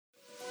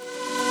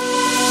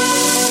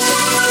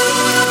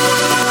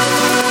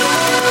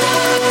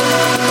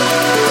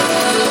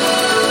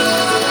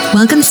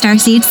Welcome,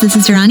 Starseeds. This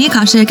is Dharani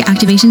Akashic,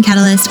 Activation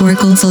Catalyst,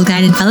 Oracle, Soul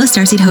Guide, and fellow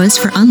Starseed host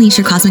for Unleash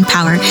Your Cosmic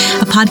Power,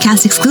 a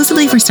podcast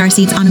exclusively for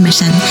Starseeds on a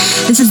mission.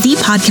 This is the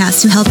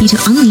podcast to help you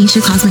to unleash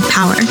your cosmic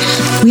power.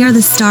 We are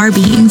the star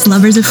beings,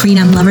 lovers of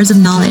freedom, lovers of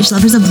knowledge,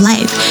 lovers of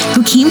life,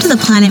 who came to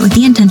the planet with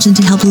the intention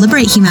to help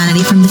liberate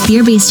humanity from the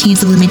fear-based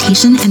chains of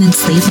limitation and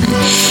enslavement.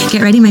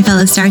 Get ready, my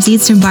fellow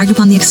Starseeds, to embark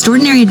upon the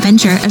extraordinary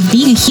adventure of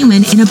being a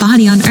human in a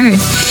body on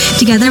Earth.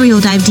 Together, we will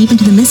dive deep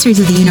into the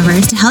mysteries of the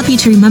universe to help you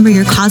to remember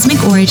your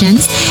cosmic origins,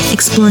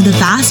 explore the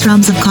vast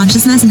realms of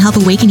consciousness, and help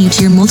awaken you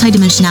to your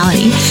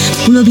multidimensionality.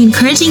 We will be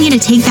encouraging you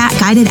to take that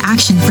guided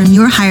action from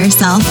your higher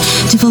self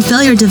to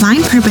fulfill your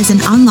divine purpose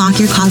and unlock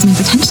your cosmic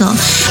potential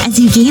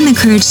as you gain the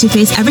courage to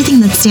face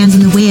everything that stands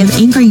in the way of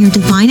anchoring your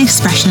divine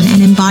expression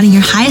and embodying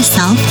your highest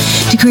self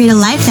to create a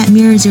life that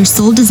mirrors your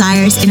soul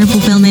desires, inner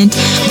fulfillment,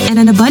 and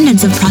an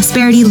abundance of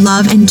prosperity,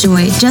 love, and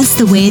joy, just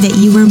the way that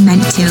you were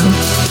meant to.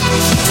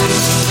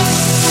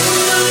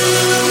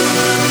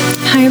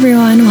 Hi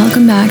everyone,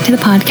 welcome back to the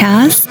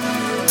podcast.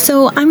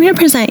 So I'm going to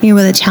present you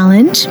with a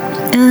challenge,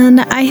 and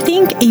I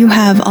think you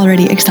have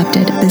already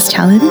accepted this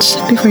challenge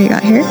before you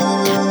got here.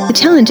 The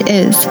challenge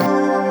is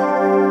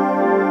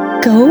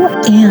go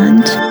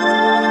and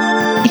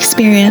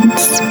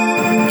experience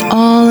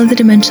all of the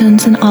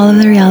dimensions and all of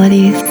the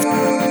realities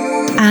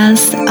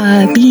as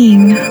a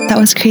being that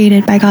was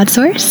created by God's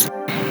Source,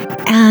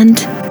 and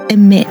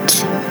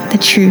emit the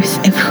truth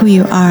of who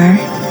you are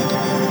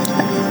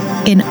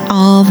in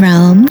all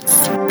realms,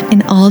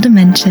 in all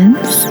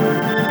dimensions,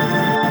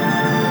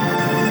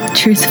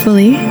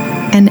 truthfully,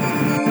 and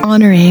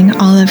honoring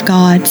all of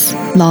God's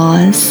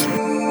laws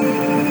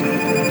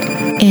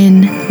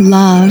in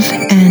love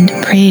and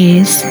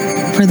praise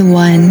for the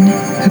one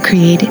who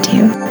created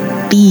you.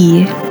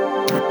 Be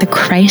the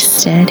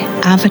Christed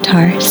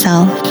avatar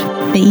self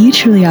that you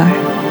truly are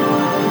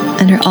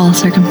under all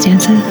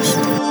circumstances.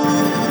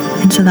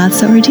 And so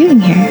that's what we're doing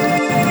here.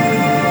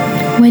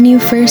 When you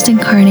first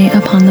incarnate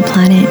upon the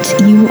planet,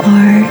 you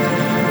are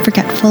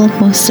forgetful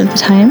most of the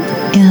time,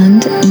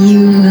 and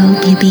you will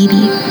be a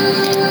baby.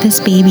 This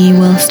baby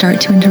will start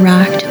to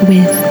interact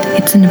with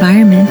its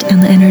environment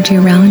and the energy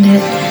around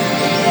it.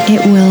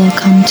 It will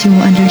come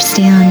to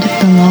understand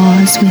the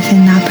laws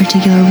within that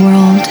particular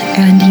world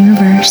and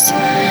universe,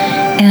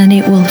 and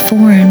it will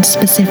form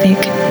specific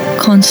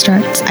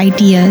constructs,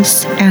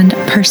 ideas, and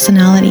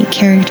personality,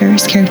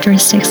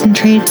 characteristics, and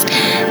traits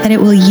that it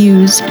will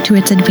use to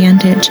its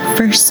advantage,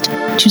 first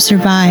to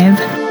survive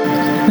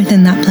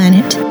within that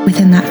planet,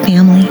 within that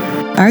family.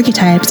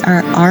 Archetypes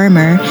are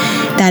armor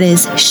that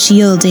is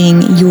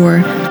shielding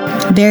your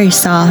very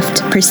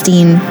soft,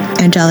 pristine,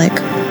 angelic,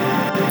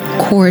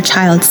 core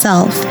child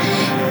self.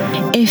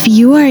 If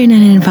you are in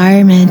an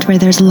environment where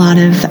there's a lot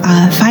of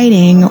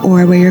fighting,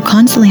 or where you're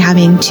constantly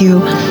having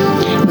to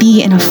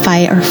be in a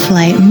fight or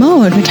flight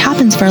mode, which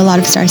happens for a lot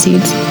of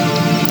starseeds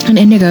and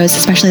indigos,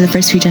 especially the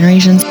first few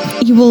generations,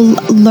 you will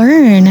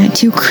learn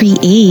to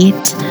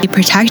create a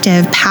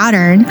protective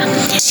pattern,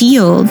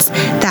 shields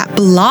that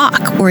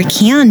block or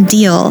can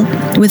deal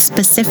with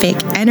specific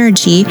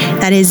energy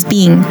that is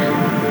being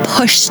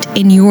pushed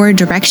in your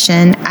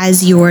direction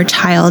as your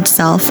child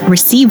self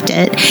received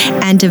it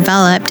and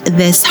developed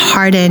this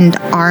hardened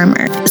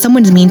armor. If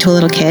someone's mean to a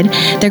little kid,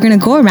 they're going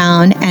to go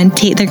around and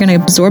they're going to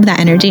absorb that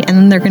energy, and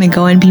then they're going to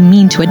go and be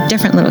mean to a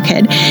different little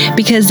kid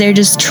because they're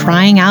just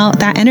trying out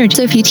that energy.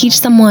 So if you teach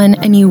someone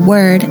a new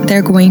word,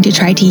 they're going to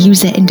try to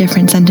use it in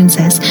different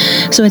sentences.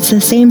 So it's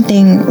the same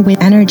thing with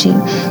energy.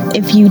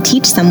 If you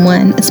teach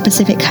someone a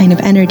specific kind of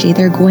energy,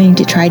 they're going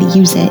to try to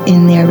use it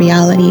in their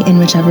reality in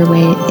whichever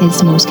way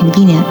is most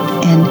convenient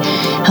and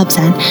helps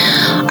them.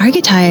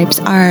 Archetypes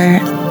are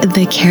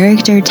the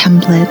character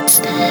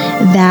templates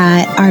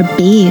that are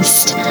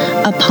based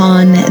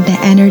upon the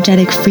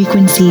energetic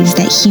frequencies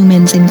that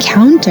humans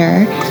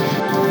encounter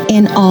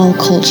in all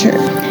culture.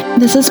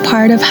 This is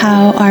part of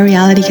how our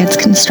reality gets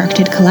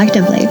constructed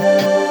collectively.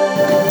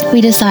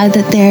 We decide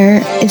that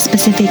there is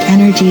specific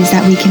energies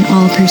that we can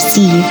all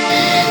perceive.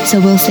 So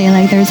we'll say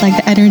there's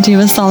the energy of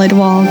a solid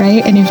wall,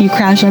 right? And if you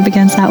crash up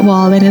against that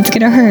wall, then it's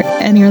going to hurt.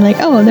 And you're like,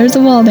 oh, there's a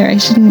wall there. I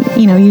shouldn't,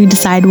 you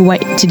decide what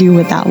to do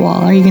with that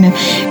wall. Are you going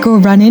to go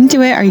run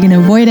into it? Are you going to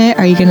avoid it?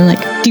 Are you going to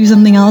do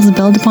something else,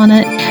 build upon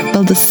it,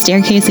 build a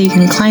staircase so you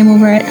can climb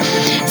over it?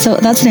 So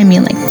that's what I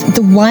mean. The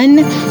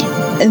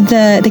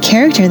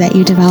character that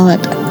you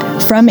develop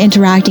from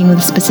interacting with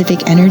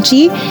specific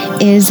energy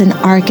is an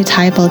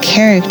archetypal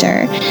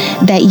character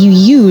that you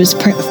use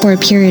for a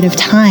period of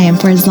time,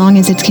 for as long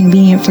as it's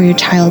convenient for your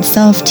child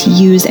self to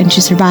use and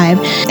to survive.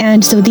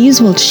 And so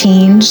these will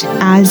change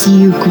as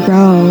you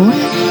grow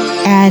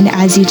and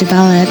as you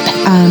develop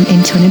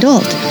into an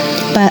adult.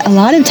 But a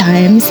lot of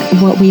times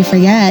what we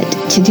forget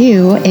to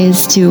do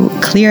is to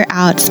clear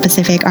out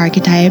specific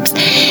archetypes.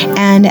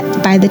 And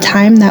by the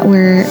time that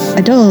we're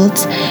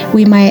adults,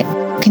 we might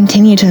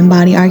continue to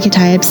embody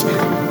archetypes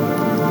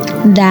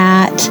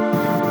that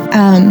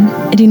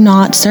do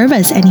not serve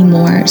us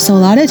anymore. So a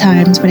lot of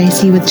times what I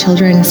see with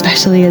children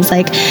especially is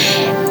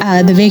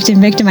the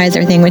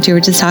victimizer thing, which you were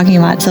just talking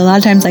about. So a lot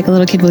of times, like, a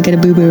little kid will get a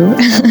boo-boo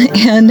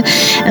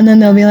and then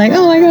they'll be like,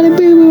 oh, I got a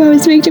boo-boo. I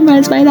was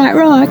victimized by that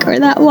rock or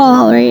that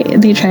wall, right?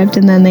 They tripped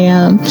and then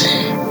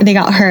they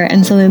got hurt,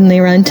 and so then they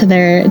run to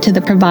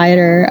the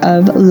provider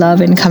of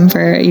love and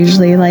comfort,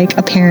 usually like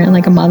a parent,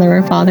 like a mother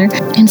or father.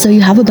 And so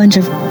you have a bunch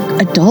of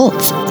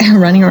adults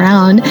running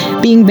around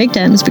being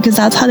victims because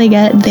that's how they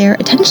get their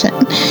attention.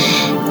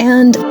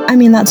 And I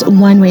mean, that's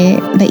one way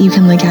that you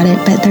can look at it,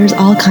 but there's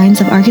all kinds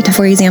of archetypes.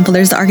 For example,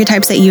 there's the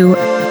archetypes that you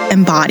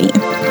embody.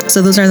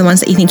 So those are the ones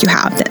that you think you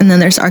have. And then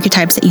there's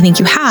archetypes that you think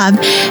you have,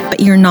 but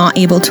you're not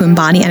able to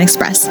embody and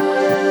express.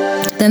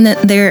 Then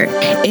there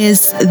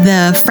is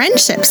the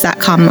friendships that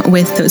come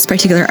with those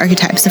particular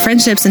archetypes, the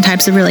friendships and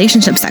types of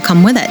relationships that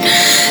come with it.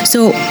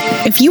 So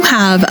if you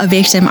have a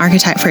victim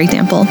archetype, for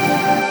example,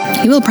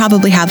 you will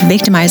probably have a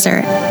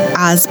victimizer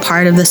as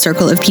part of the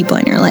circle of people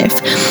in your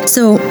life.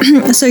 So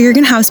you're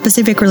going to have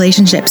specific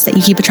relationships that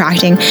you keep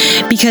attracting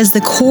because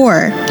the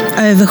core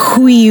of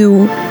who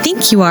you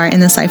think you are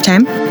in this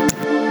lifetime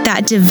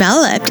that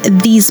developed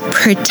these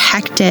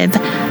protective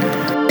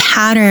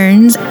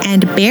patterns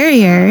and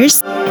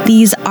barriers,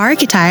 these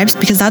archetypes,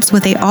 because that's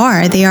what they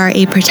are. They are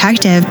a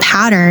protective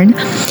pattern.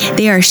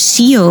 They are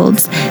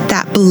shields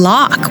that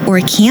block or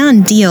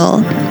can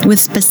deal with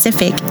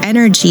specific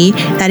energy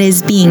that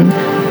is being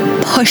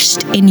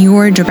pushed in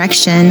your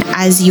direction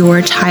as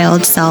your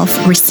child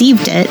self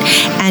received it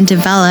and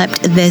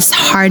developed this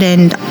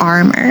hardened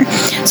armor.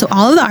 So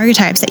all of the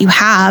archetypes that you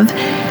have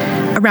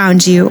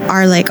around you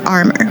are like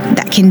armor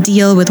that can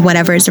deal with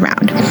whatever is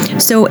around.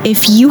 So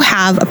if you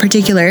have a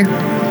particular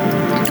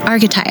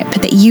archetype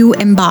that you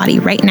embody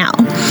right now,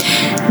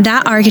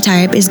 that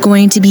archetype is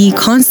going to be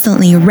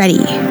constantly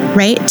ready,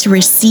 right, to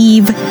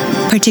receive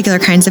particular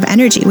kinds of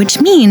energy,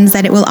 which means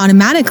that it will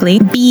automatically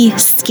be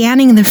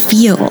scanning the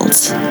field,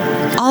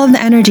 all of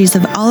the energies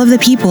of all of the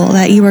people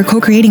that you are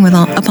co-creating with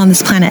upon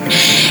this planet,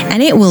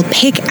 and it will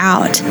pick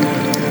out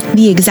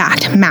the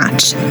exact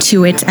match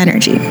to its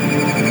energy.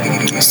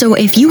 So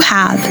if you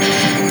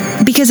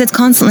have, because it's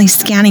constantly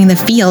scanning the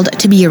field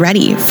to be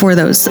ready for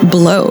those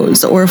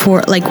blows or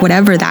for like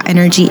whatever that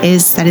energy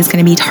is that is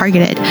going to be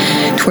targeted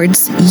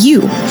towards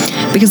you,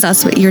 because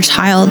that's what your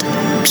child,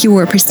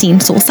 pure, pristine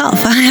soul self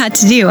had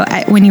to do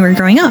when you were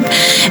growing up.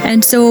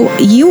 And so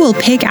you will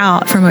pick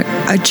out from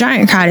a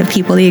giant crowd of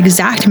people the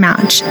exact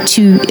match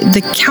to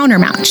the counter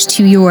match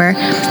to your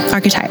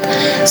archetype.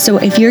 So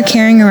if you're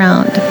carrying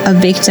around a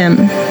victim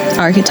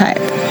archetype,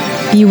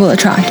 you will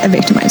attract a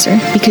victimizer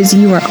because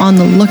you are on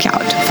the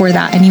lookout for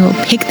that, and you will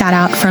pick that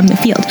out from the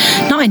field.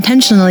 Not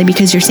intentionally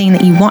because you're saying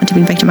that you want to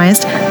be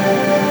victimized,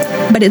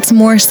 but it's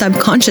more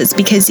subconscious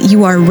because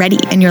you are ready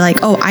and you're like,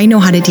 oh, I know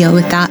how to deal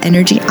with that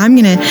energy. I'm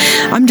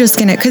just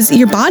gonna, because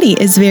your body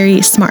is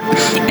very smart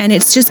and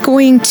it's just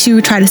going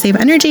to try to save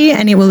energy,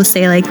 and it will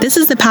say like, this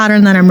is the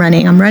pattern that I'm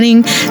running. I'm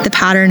running the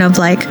pattern of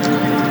like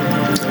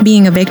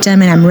being a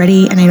victim, and I'm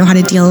ready and I know how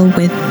to deal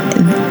with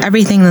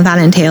everything that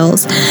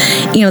entails.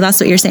 You know, that's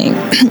what you're saying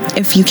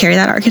if you carry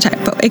that archetype.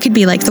 But it could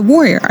be like the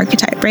warrior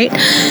archetype, right?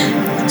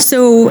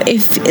 So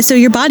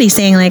your body's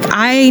saying like,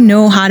 I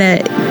know how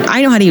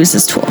to use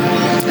this tool.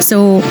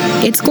 So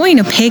it's going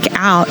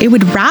to it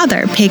would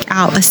rather pick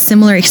out a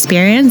similar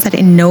experience that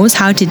it knows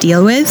how to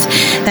deal with,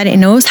 that it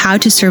knows how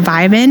to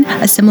survive in,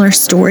 a similar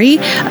story,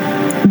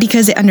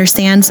 because it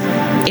understands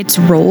its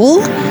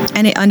role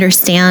and it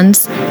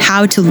understands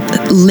how to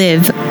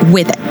live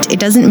with it. It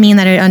doesn't mean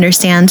that it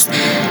understands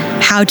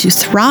how to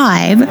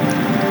thrive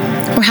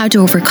or how to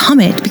overcome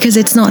it, because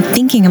it's not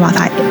thinking about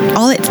that.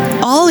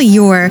 All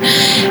your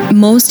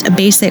most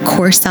basic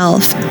core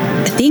self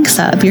thinks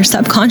of, your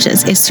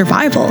subconscious, is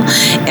survival.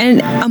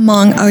 And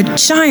among a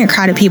giant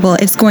crowd of people,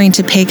 it's going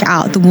to pick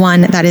out the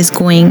one that is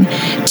going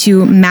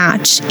to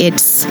match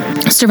its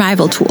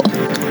survival tool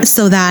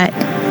so that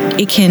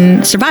it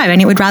can survive.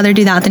 And it would rather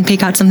do that than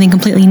pick out something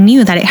completely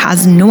new that it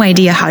has no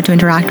idea how to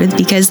interact with,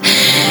 because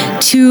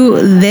to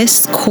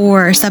this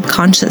core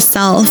subconscious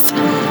self,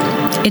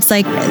 it's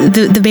like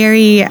the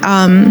very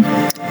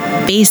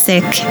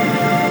basic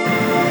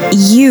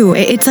you.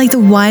 It's like the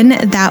one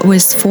that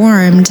was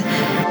formed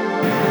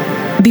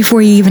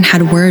before you even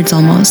had words,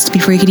 almost,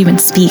 before you could even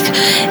speak.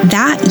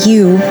 That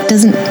you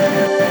doesn't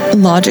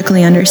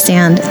logically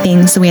understand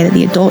things the way that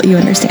the adult you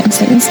understands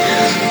things.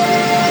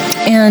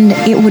 And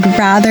it would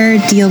rather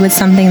deal with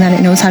something that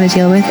it knows how to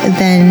deal with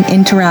than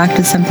interact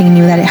with something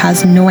new that it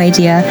has no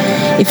idea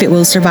if it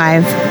will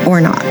survive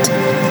or not.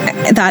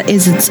 That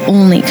is its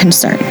only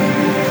concern.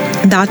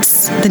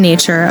 That's the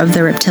nature of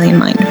the reptilian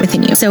mind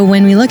within you. So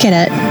when we look at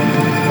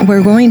it,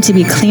 we're going to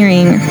be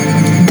clearing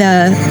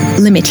the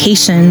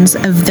limitations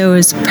of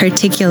those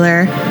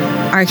particular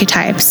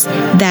archetypes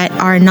that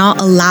are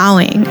not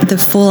allowing the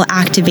full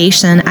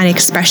activation and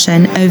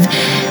expression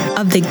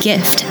of the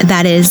gift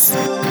that is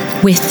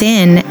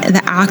within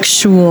the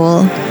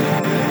actual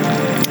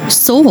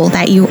soul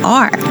that you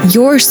are.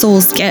 Your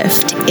soul's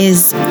gift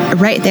is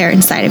right there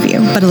inside of you.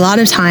 But a lot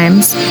of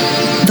times,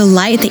 the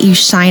light that you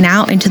shine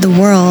out into the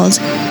world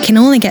can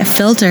only get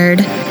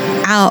filtered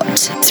out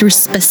through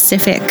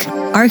specific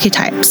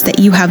archetypes that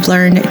you have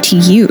learned to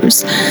use.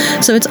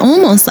 So it's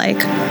almost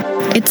like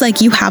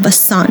you have a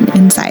sun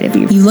inside of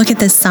you. You look at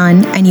the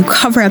sun and you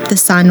cover up the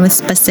sun with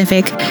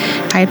specific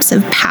types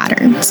of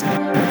patterns.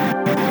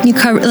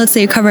 Let's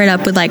say you cover it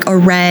up with like a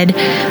red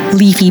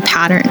leafy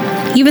pattern.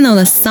 Even though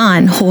the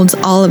sun holds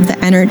all of the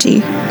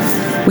energy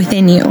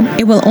within you,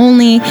 it will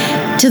only,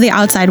 to the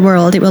outside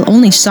world, it will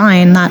only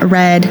shine that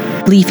red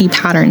leafy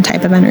pattern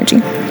type of energy.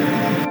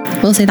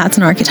 We'll say that's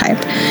an archetype.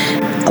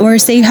 Or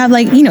say you have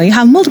you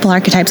have multiple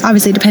archetypes,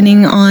 obviously,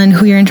 depending on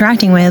who you're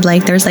interacting with.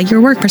 Like there's like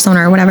your work persona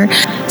or whatever.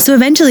 So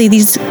eventually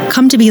these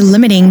come to be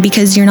limiting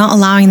because you're not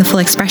allowing the full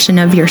expression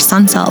of your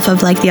sun self,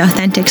 of like the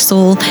authentic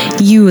soul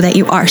you that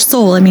you are.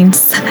 Soul, it means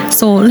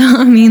soul,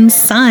 means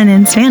sun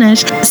in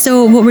Spanish.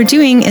 So what we're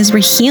doing is we're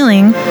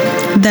healing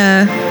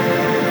the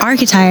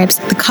archetypes,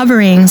 the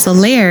coverings, the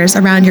layers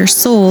around your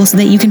soul so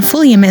that you can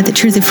fully emit the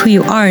truth of who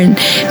you are and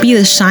be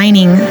the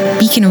shining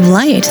beacon of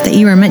light that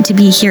you are meant to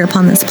be here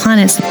upon this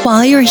planet. So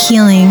while you're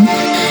healing,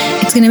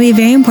 it's going to be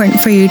very important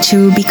for you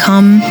to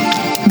become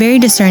very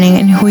discerning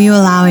in who you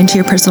allow into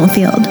your personal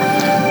field,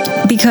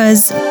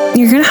 because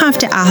you're going to have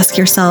to ask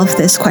yourself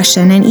this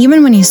question. And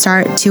even when you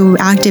start to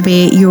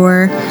activate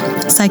your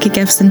psychic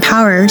gifts and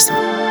powers,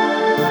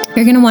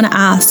 you're going to want to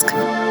ask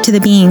to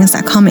the beings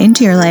that come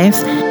into your life,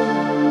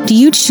 do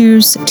you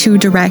choose to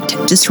direct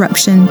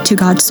disruption to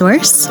God's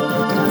source?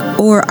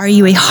 Or are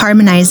you a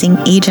harmonizing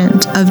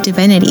agent of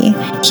divinity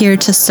here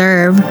to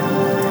serve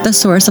the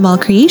source of all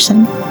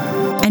creation?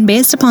 And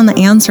based upon the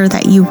answer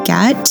that you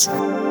get,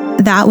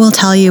 that will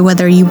tell you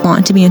whether you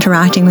want to be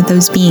interacting with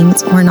those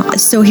beings or not.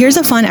 So here's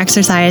a fun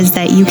exercise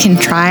that you can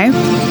try,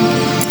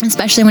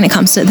 especially when it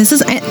comes to, this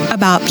is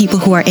about people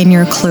who are in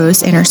your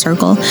close inner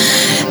circle.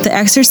 The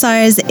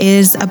exercise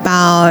is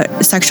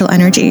about sexual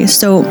energy.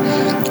 So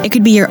it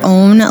could be your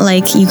own,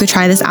 like you could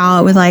try this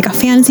out with like a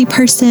fantasy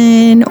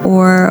person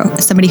or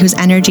somebody whose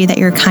energy that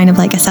you're kind of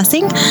like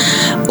assessing,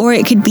 or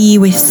it could be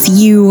with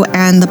you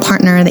and the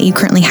partner that you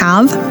currently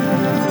have.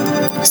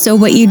 So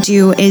what you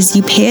do is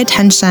you pay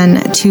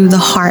attention to the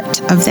heart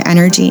of the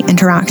energy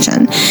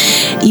interaction.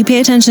 You pay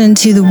attention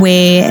to the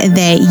way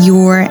that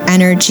your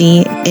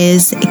energy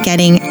is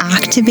getting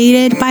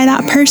activated by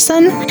that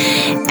person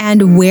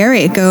and where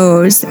it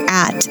goes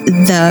at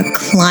the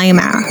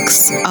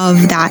climax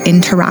of that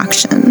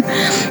interaction.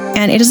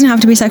 And it doesn't have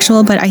to be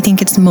sexual, but I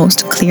think it's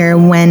most clear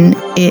when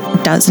it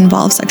does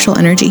involve sexual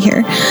energy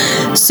here.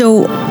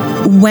 So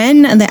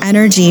when the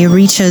energy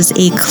reaches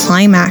a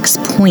climax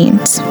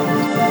point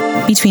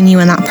between you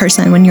and that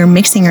person, when you're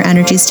mixing your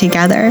energies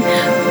together,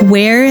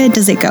 where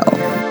does it go?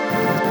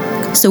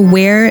 So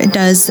where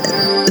does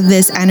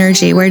this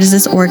energy, where does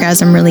this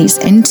orgasm release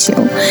into?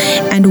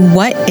 And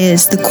what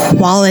is the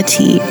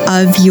quality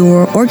of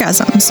your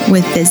orgasms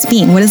with this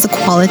being? What is the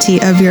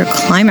quality of your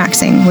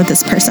climaxing with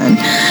this person?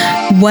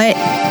 What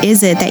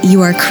is it that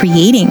you are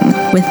creating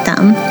with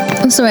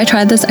them? So I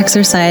tried this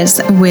exercise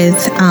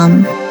with,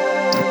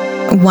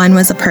 one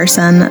was a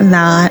person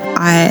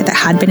that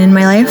had been in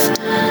my life,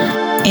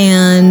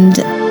 and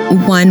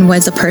one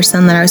was a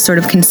person that I was sort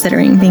of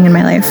considering being in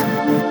my life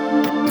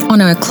on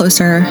a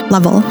closer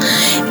level.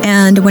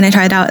 And when I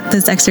tried out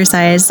this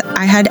exercise,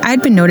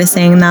 I'd been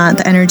noticing that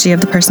the energy of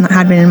the person that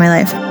had been in my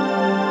life,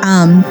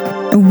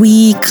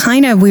 we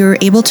were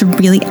able to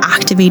really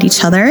activate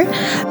each other.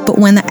 But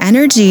when the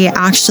energy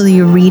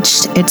actually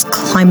reached its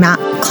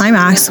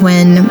climax,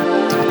 when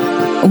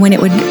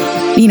it would,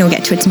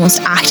 get to its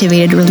most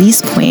activated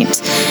release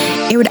point,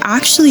 it would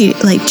actually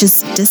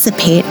just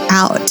dissipate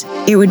out.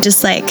 It would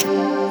just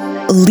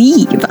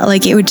leave,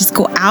 it would just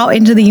go out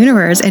into the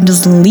universe and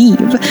just leave.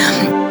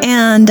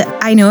 And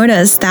I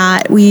noticed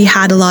that we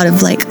had a lot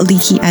of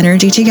leaky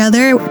energy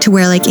together to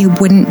where it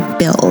wouldn't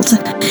build.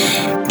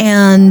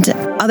 And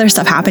other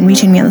stuff happened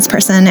between me and this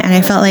person. And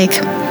I felt like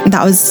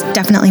that was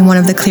definitely one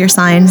of the clear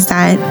signs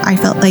that I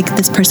felt like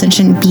this person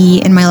shouldn't be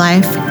in my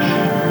life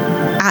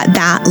at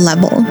that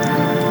level.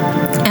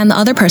 And the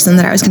other person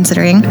that I was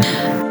considering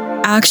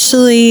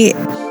actually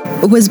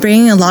was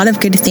bringing a lot of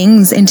good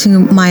things into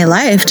my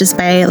life just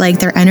by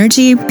their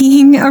energy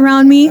being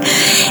around me.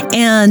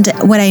 And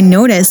what I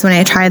noticed when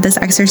I tried this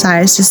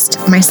exercise, just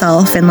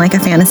myself in a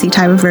fantasy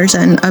type of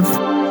version of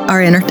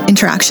our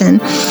interaction,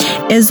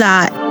 is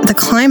that the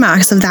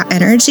climax of that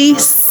energy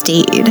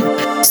stayed.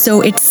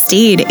 So it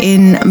stayed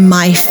in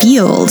my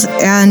field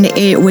and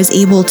it was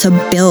able to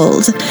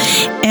build.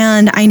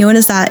 And I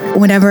noticed that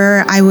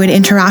whenever I would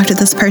interact with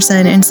this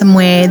person in some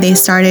way, they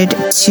started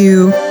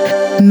to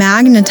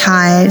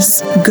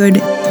magnetize good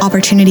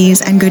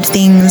opportunities and good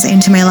things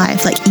into my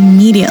life,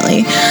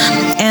 immediately.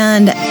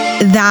 And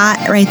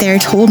that right there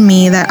told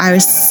me that I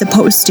was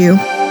supposed to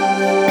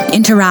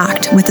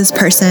interact with this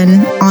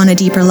person on a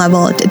deeper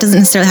level. It doesn't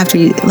necessarily have to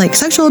be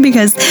sexual,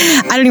 because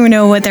I don't even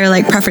know what their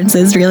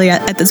preferences really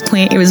at this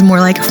point. It was more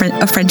like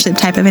a friendship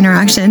type of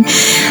interaction.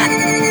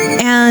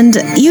 And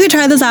you could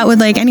try this out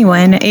with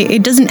anyone.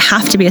 It doesn't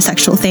have to be a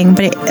sexual thing,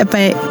 but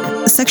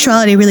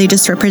sexuality really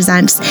just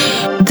represents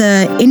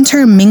the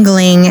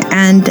intermingling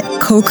and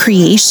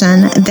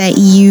co-creation that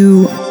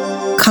you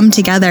come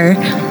together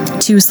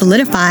to to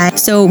solidify.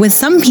 So with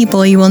some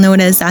people, you will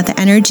notice that the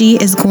energy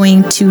is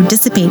going to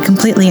dissipate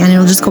completely and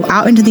it'll just go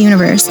out into the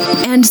universe.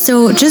 And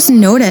so just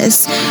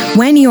notice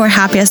when you are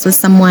happiest with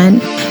someone,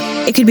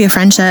 it could be a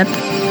friendship.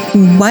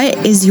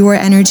 What is your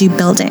energy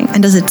building?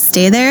 And does it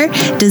stay there?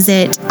 Does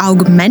it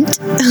augment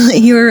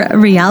your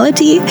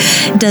reality?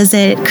 Does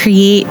it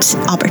create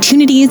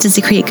opportunities? Does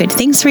it create good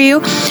things for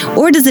you?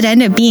 Or does it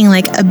end up being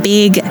like a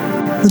big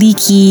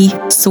leaky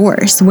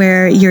source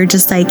where you're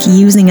just like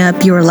using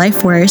up your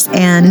life force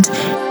and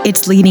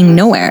it's leading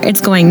nowhere,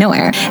 it's going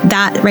nowhere?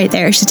 That right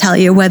there should tell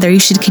you whether you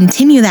should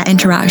continue that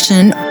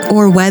interaction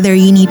or whether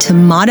you need to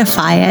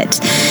modify it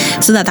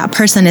so that that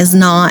person is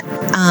not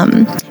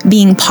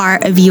being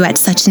part of you at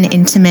such an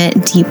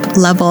intimate, deep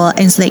level,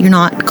 and so that you're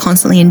not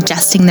constantly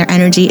ingesting their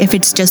energy if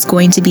it's just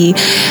going to be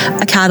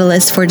a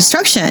catalyst for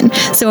destruction.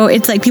 So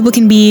it's like people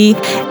can be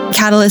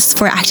catalysts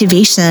for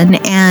activation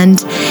and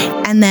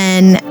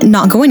then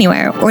not go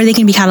anywhere, or they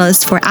can be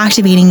catalysts for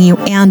activating you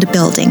and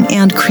building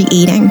and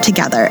creating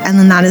together. And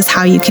then that is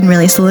how you can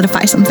really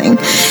solidify something.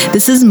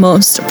 This is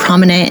most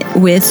prominent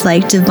with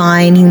like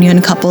divine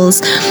union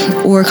couples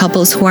or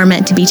couples who are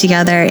meant to be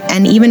together.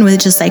 And even with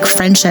just like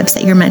friendships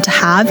that you're meant to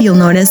have, you'll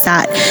notice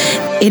that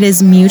it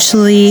is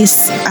mutually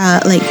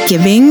like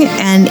giving,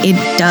 and it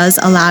does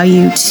allow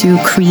you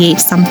to create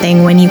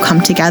something when you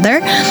come together.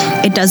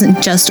 It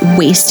doesn't just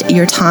waste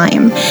your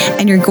time.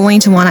 And you're going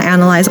to want to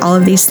analyze all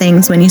of these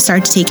things when you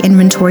start to take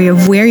inventory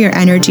of where your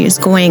energy is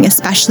going,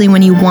 especially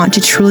when you want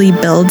to truly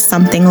build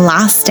something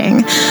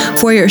lasting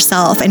for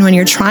yourself. And when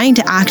you're trying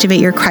to activate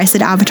your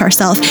Christed avatar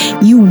self,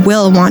 you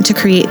will want to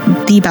create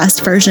the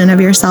best version of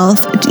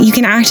yourself. You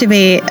can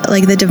activate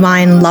like the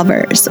divine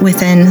lovers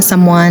within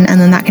someone, and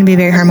then that can be a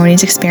very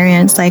harmonious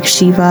experience, like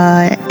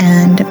Shiva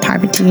and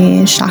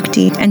Parvati,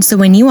 Shakti. And so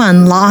when you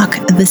unlock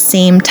the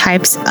same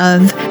types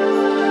of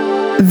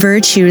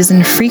virtues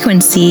and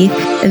frequency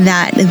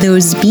that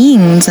those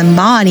beings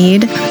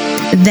embodied,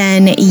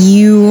 then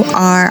you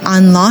are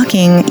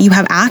unlocking, you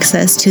have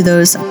access to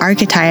those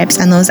archetypes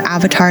and those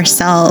avatar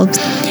selves.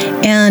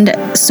 And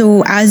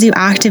so as you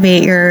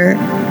activate your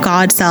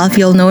God self,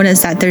 you'll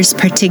notice that there's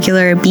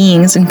particular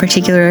beings and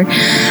particular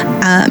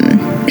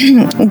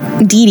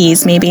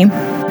deities maybe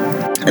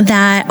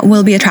that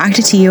will be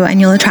attracted to you, and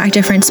you'll attract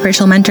different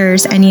spiritual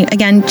mentors. And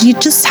you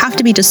just have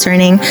to be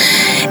discerning.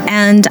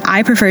 And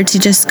I prefer to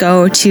just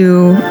go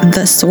to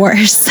the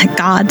source, the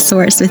God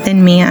source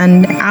within me,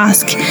 and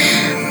ask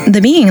the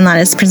being that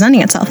is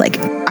presenting itself, like,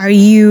 are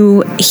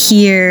you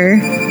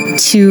here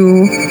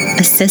to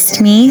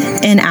assist me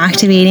in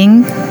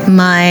activating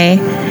my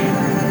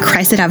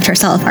Christed avatar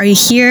self? Are you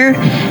here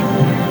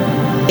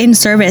in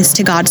service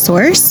to God's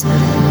source?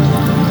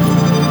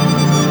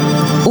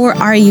 Or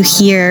are you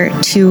here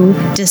to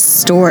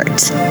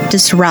distort,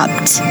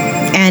 disrupt,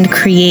 and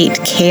create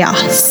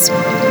chaos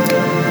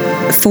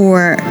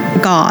for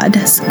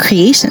God's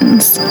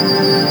creations?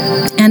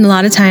 And a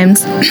lot of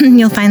times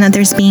you'll find that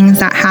there's beings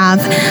that have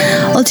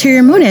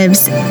ulterior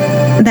motives,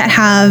 that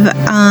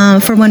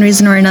have, for one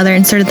reason or another,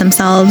 inserted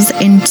themselves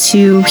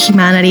into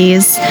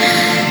humanity's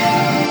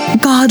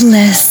God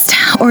list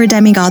or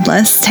demigod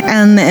list,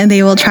 and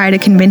they will try to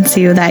convince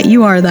you that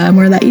you are them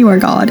or that you are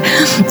God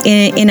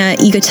in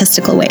an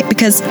egotistical way.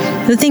 Because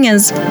the thing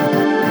is,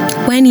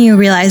 when you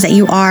realize that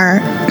you are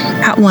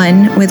at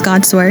one with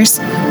God's source,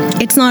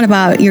 it's not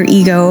about your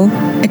ego.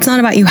 It's not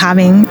about you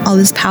having all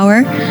this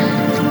power.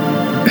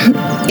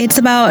 It's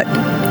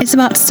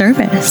about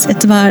service.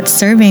 It's about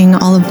serving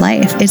all of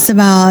life. It's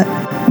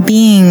about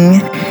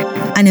being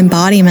an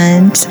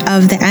embodiment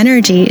of the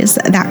energies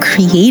that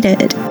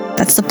created,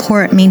 that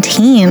support,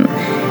 maintain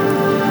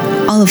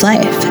all of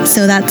life.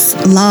 So that's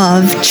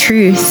love,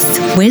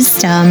 truth,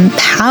 wisdom,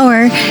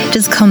 power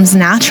just comes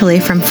naturally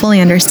from fully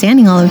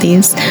understanding all of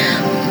these.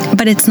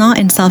 But it's not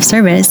in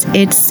self-service.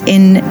 It's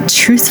in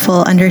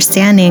truthful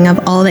understanding of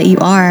all that you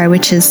are,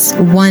 which is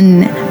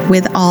one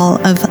with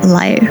all of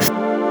life.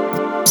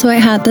 So I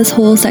had this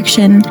whole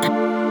section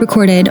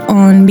recorded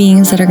on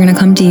beings that are going to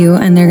come to you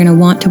and they're going to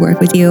want to work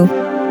with you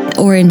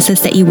or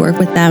insist that you work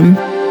with them,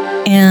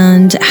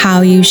 and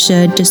how you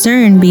should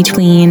discern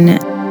between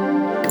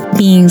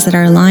beings that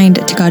are aligned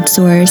to God's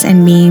source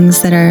and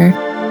beings that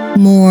are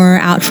more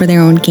out for their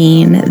own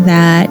gain,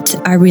 that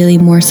are really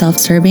more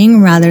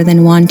self-serving rather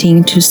than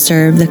wanting to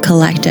serve the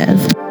collective.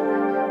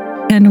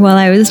 And while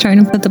I was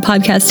trying to put the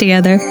podcast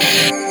together,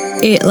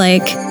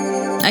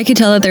 I could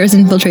tell that there was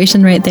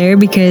infiltration right there,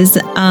 because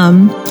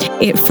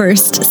it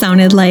first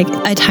sounded like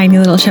a tiny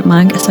little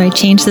chipmunk. So I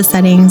changed the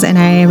settings and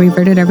I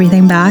reverted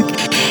everything back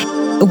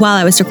while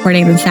I was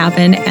recording. This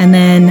happened. And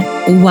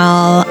then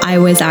while I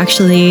was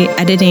actually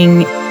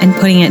editing and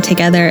putting it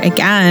together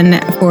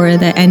again for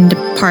the end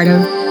part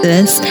of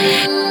this,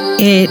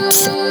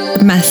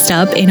 it messed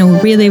up in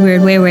a really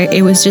weird way, where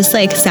it was just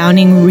like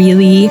sounding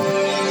really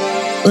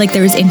like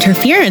there was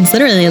interference,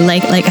 literally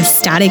like a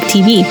static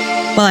TV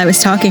while I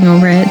was talking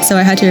over it. So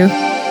I had to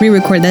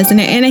re-record this. And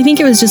I think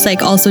it was just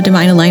like also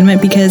divine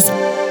alignment, because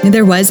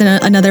there was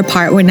another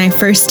part when I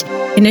first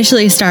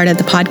initially started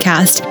the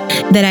podcast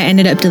that I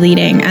ended up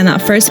deleting. And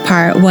that first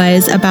part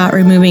was about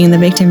removing the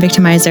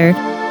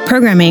victim-victimizer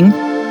programming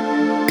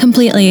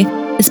completely,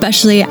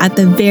 especially at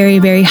the very,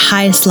 very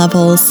highest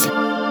levels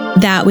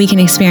that we can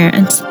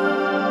experience,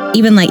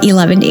 even like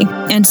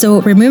E11D. And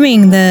so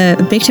removing the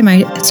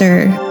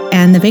victimizer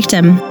and the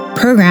victim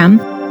program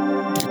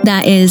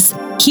that is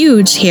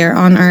huge here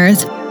on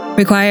Earth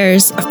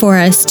requires for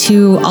us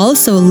to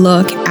also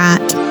look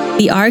at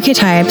the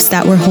archetypes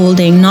that we're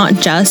holding, not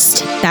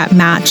just that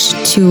match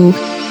to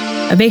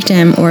a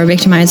victim or a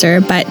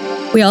victimizer, but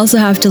we also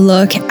have to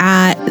look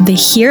at the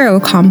hero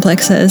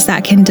complexes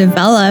that can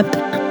develop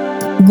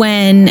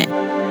when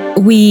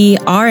we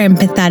are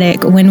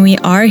empathetic, when we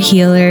are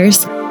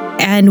healers,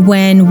 and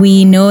when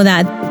we know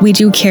that we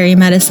do carry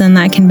medicine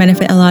that can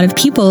benefit a lot of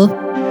people,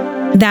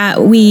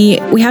 that we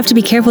have to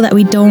be careful that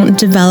we don't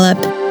develop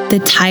the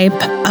type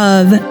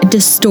of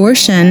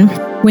distortion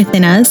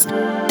within us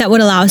that would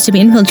allow us to be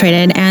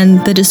infiltrated.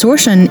 And the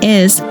distortion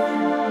is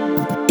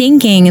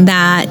thinking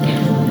that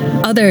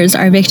others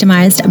are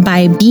victimized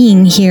by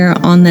being here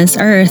on this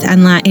earth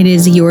and that it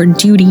is your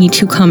duty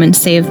to come and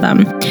save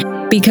them.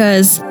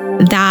 Because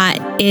that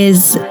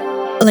is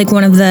like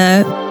one of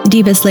the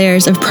deepest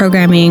layers of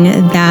programming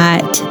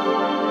that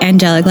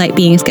angelic light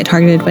beings get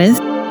targeted with.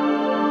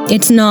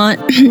 It's not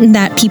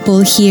that people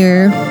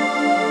here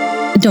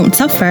don't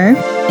suffer,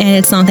 and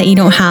it's not that you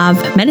don't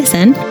have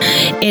medicine.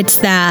 It's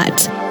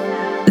that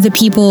the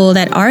people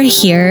that are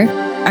here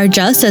are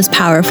just as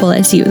powerful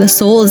as you. The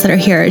souls that are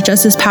here are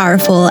just as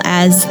powerful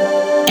as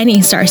any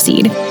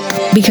starseed,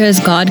 because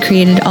God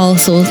created all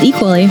souls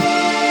equally.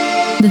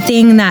 The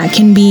thing that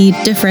can be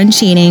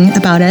differentiating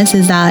about us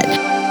is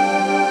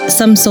that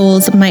some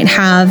souls might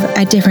have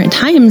at different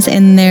times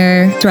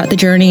throughout the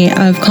journey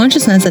of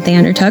consciousness that they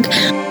undertook,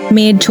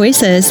 made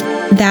choices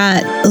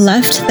that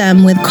left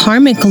them with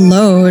karmic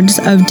loads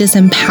of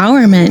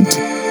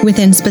disempowerment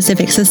within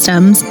specific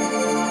systems.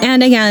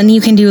 And again,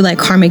 you can do like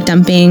karmic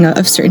dumping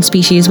of certain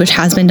species, which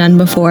has been done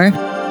before.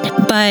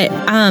 But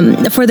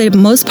for the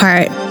most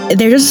part,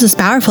 they're just as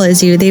powerful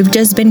as you. They've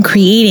just been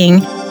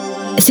creating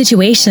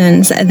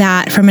situations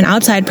that from an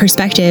outside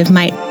perspective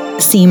might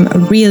seem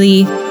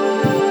really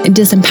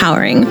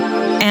disempowering.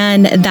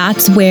 And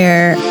that's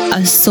where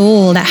a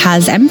soul that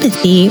has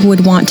empathy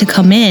would want to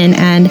come in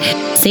and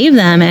save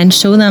them and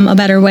show them a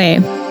better way.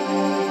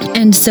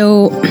 And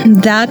so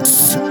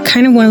that's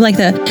kind of one of like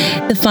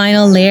the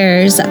final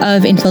layers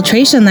of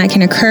infiltration that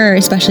can occur,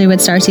 especially with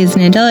starseeds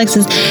and angelics,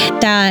 is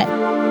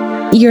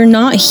that you're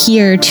not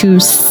here to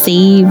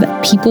save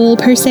people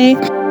per se.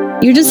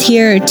 You're just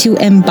here to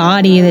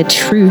embody the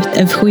truth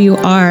of who you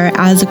are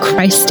as a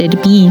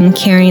Christed being,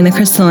 carrying the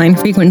crystalline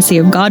frequency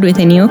of God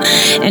within you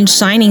and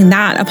shining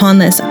that upon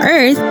this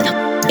earth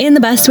in the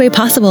best way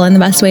possible, in the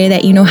best way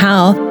that you know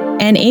how,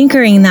 and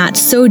anchoring that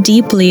so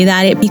deeply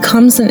that it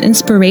becomes an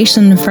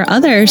inspiration for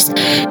others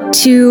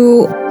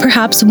to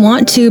perhaps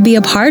want to be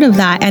a part of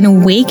that and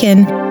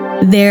awaken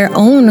their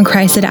own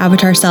Christed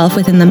avatar self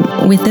within them.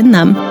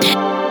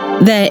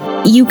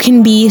 That you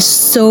can be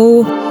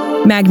so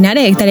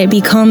magnetic that it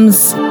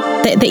becomes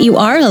that you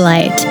are a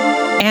light.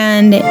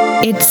 And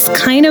it's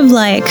kind of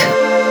like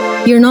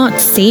you're not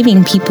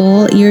saving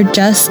people, you're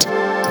just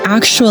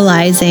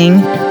actualizing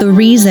the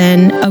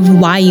reason of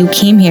why you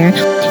came here.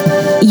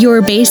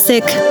 Your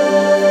basic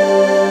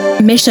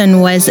mission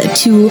was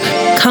to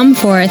come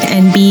forth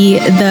and be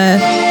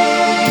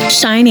the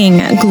shining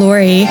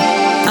glory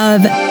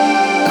of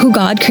who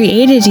God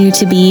created you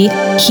to be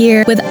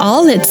here, with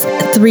all its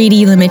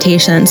 3D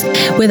limitations,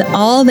 with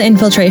all the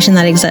infiltration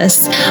that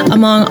exists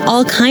among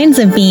all kinds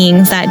of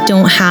beings that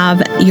don't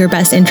have your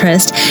best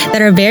interest,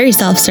 that are very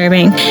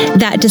self-serving,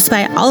 that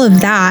despite all of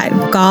that,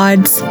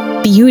 God's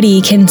beauty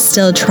can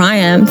still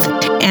triumph,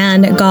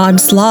 and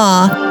God's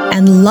law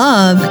and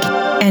love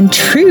and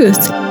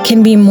truth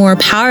can be more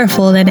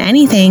powerful than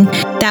anything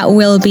that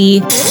will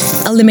be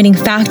a limiting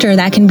factor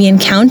that can be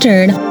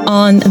encountered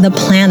on the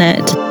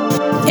planet.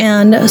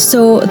 And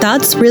so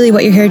that's really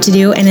what you're here to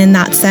do. And in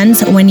that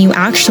sense, when you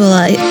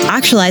actualize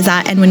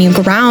that, and when you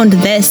ground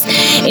this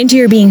into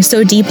your being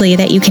so deeply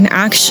that you can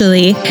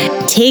actually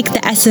take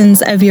the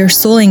essence of your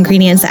soul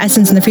ingredients, the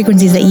essence and the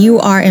frequencies that you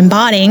are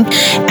embodying,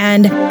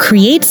 and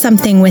create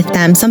something with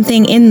them,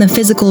 something in the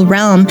physical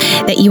realm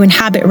that you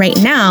inhabit right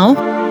now,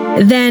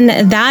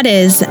 then that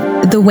is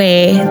the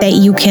way that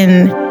you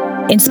can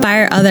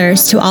inspire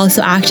others to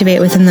also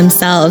activate within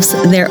themselves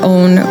their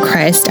own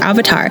Christ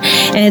avatar.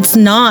 And it's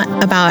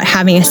not about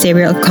having a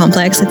savior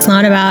complex. It's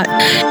not about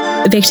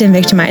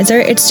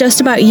victim-victimizer. It's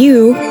just about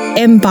you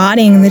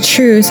embodying the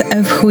truth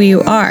of who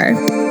you are.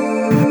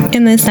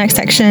 In this next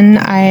section,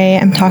 I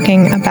am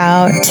talking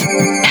about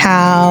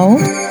how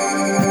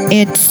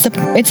it's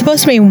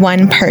supposed to be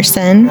one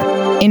person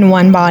in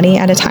one body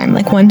at a time,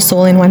 like one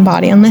soul in one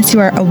body, unless you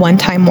are a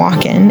one-time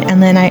walk-in.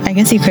 And then I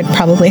guess you could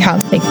probably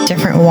have like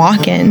different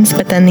walk-ins,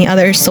 but then the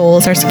other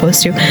souls are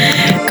supposed to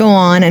go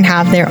on and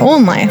have their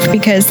own life,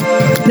 because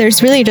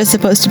there's really just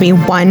supposed to be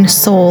one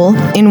soul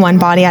in one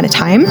body at a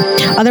time.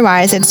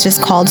 Otherwise, it's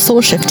just called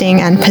soul shifting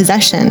and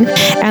possession.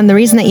 And the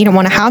reason that you don't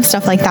want to have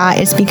stuff like that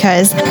is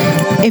because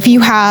if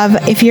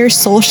you're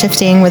soul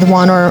shifting with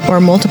one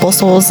or multiple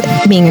souls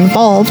being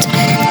involved,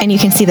 and you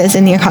can see this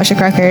in the Akashic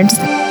records,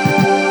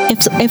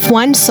 if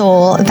one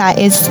soul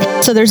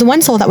there's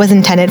one soul that was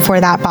intended for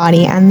that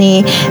body, and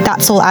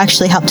that soul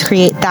actually helped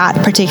create that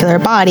particular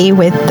body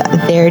with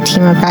their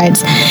team of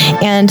guides,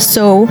 and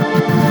so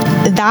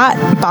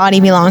that body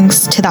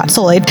belongs to that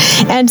soul.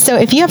 And so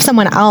if you have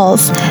someone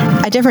else,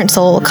 a different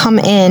soul, come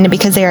in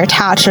because they are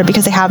attached or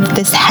because they have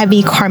this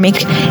heavy karmic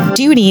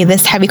duty,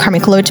 this heavy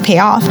karmic load to pay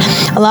off,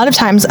 a lot of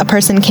times a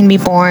person can be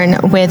born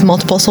with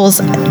multiple souls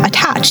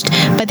attached,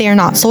 but they are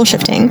not soul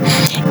shifting.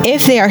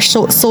 If they are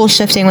soul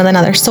shifting with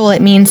another soul,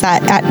 it means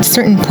that at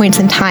certain points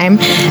in time,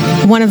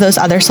 one of those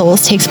other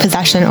souls takes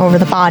possession over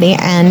the body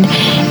and,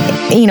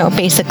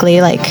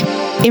 basically like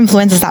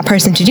influences that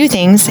person to do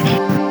things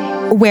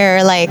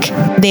where like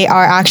they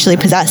are actually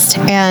possessed.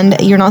 And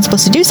you're not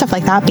supposed to do stuff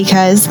like that,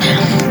 because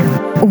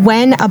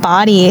when a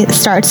body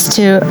starts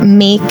to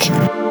make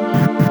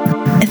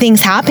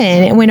things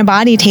happen, when a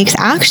body takes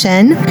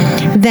action,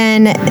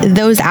 then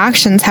those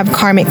actions have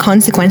karmic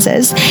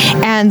consequences,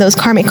 and those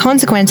karmic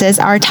consequences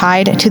are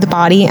tied to the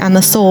body and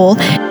the soul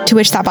to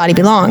which that body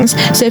belongs.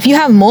 So if you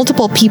have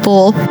multiple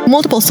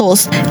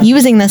souls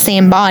using the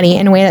same body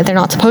in a way that they're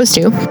not supposed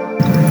to,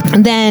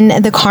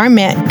 then the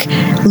karmic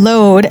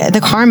load, the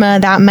karma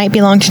that might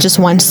belong to just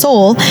one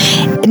soul,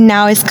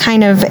 now is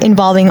kind of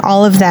involving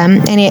all of them,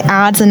 and it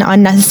adds an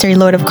unnecessary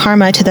load of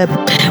karma to the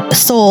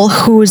soul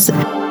who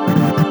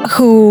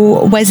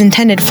was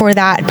intended for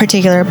that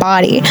particular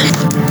body.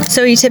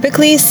 So you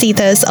typically see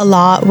this a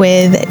lot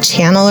with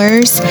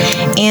channelers,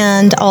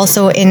 and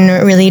also in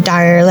really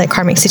dire like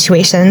karmic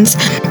situations.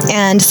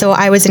 And so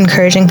I was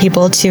encouraging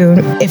people to,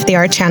 if they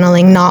are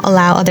channeling, not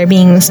allow other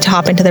beings to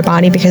hop into their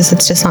body, because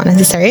it's just not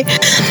necessary.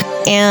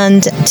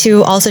 And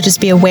to also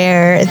just be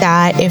aware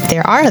that if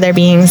there are other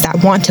beings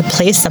that want to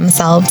place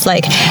themselves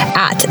like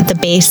at the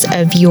base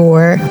of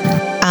your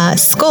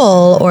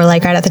skull, or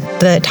like right at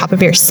the top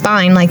of your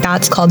spine, like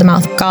that's called the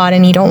mouth of God,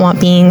 and you don't want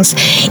beings,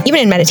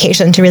 even in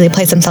meditation, to really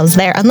place themselves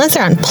there unless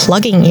they're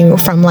unplugging you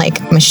from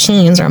like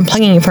machines or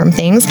unplugging you from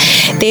things.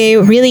 They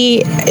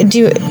really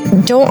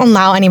don't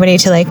allow anybody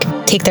to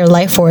like take their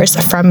life force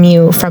from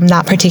you from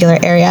that particular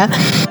area.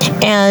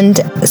 And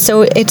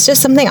so it's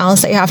just something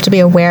else that you have to be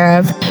aware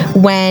of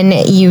when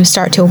you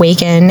start to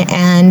awaken,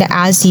 and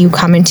as you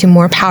come into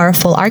more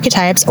powerful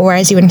archetypes, or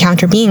as you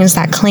encounter beings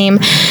that claim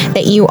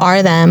that you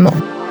are them.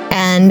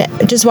 And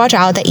just watch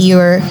out that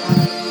your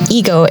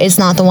ego is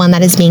not the one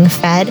that is being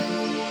fed.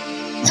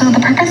 So the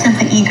purpose of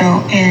the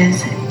ego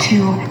is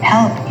to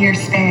help your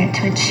spirit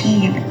to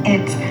achieve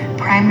its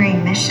primary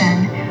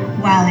mission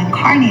while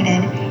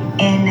incarnated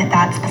in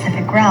that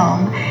specific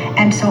realm.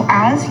 And so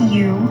as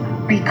you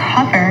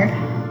recover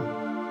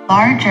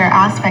larger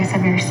aspects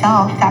of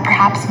yourself that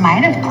perhaps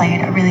might have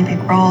played a really big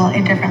role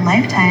in different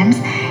lifetimes,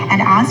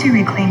 and as you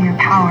reclaim your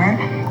power,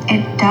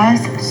 it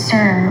does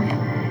serve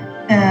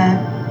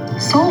the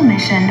soul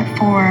mission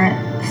for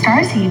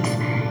starseeds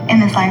in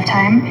this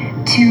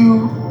lifetime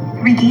to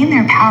regain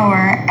their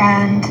power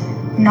and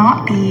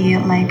not be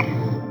like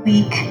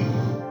weak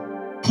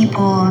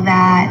people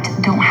that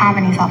don't have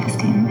any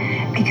self-esteem,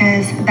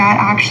 because that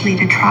actually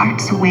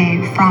detracts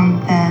away from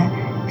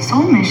the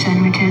soul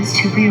mission, which is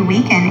to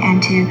reawaken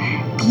and to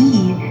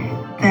be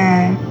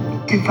the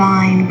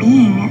divine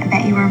being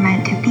that you were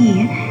meant to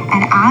be.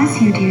 And as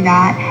you do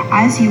that,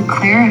 as you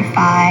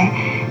clarify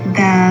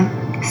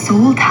the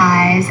soul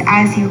ties,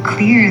 as you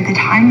clear the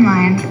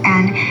timelines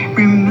and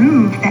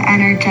remove the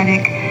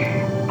energetic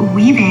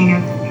weaving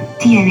of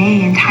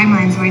DNA and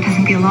timelines where it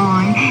doesn't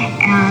belong,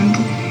 and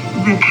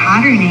the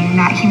patterning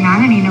that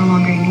humanity no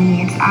longer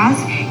needs, as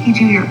you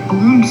do your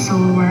own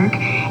soul work,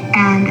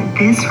 and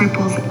this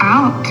ripples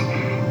out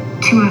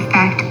to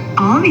affect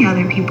all the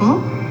other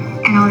people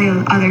and all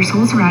the other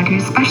souls around you,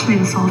 especially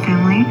the soul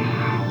family,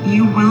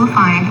 you will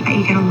find that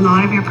you get a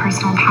lot of your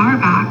personal power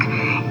back.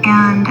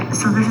 And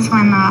so this is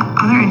when the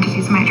other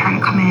entities might try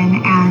to come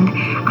in and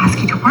ask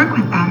you to work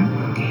with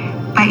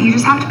them. But you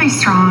just have to be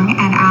strong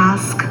and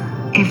ask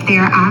if they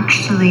are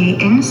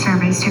actually in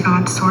service to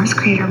God's source,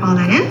 creator of all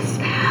that is,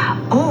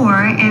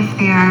 or if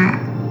they're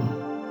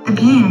the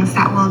beings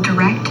that will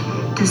direct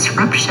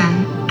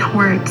disruption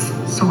towards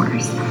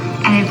source.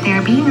 And if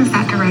they're beings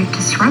that direct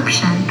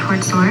disruption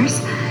towards source,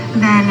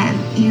 then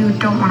you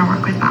don't want to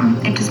work with them.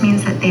 It just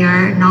means that they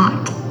are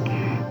not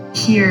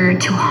here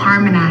to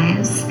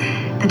harmonize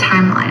the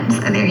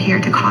timelines. They're here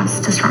to cause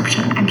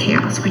disruption and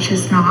chaos, which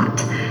is not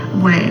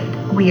what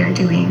we are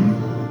doing.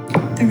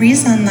 The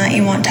reason that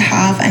you want to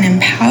have an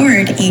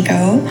empowered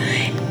ego,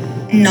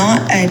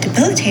 not a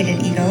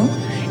debilitated ego,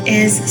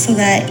 is so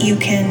that you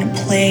can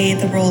play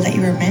the role that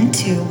you were meant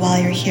to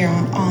while you're here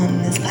on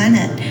this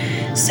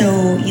planet,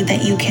 so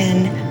that you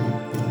can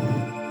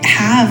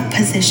have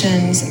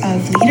positions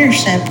of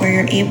leadership where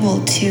you're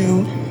able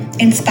to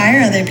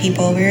inspire other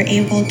people, where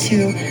you're able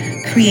to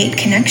create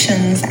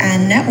connections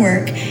and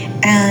network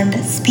and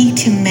speak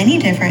to many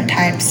different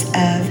types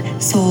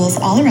of souls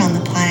all around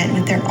the planet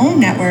with their own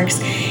networks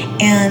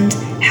and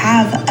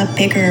have a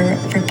bigger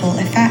ripple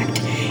effect.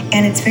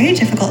 And it's very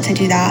difficult to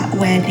do that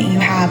when you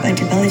have a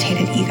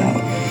debilitated ego.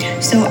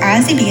 So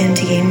as you begin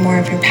to gain more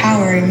of your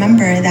power,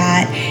 remember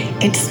that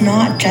it's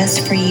not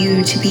just for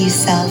you to be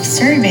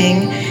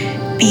self-serving.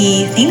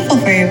 Be thankful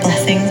for your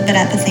blessings, but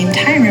at the same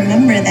time,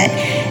 remember that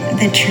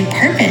the true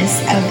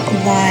purpose of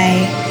why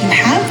you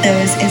have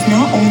those is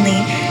not only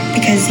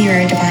because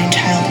you're a divine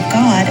child of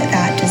God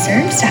that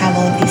deserves to have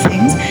all of these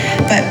things,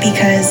 but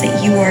because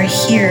you are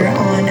here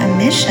on a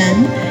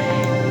mission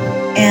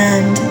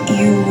and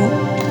you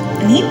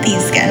need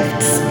these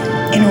gifts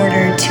in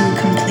order to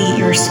complete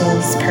your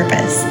soul's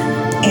purpose.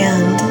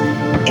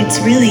 And it's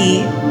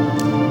really,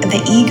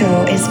 the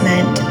ego is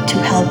meant to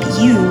help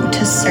you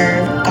to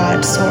serve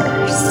God's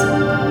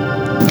source.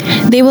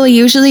 They will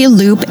usually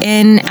loop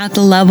in at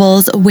the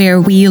levels where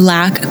we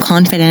lack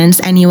confidence,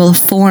 and you will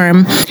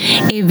form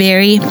a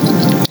very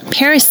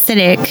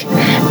parasitic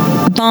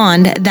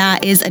bond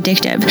that is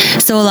addictive.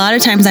 So a lot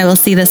of times I will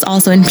see this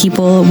also in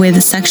people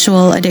with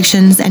sexual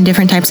addictions and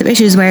different types of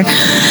issues where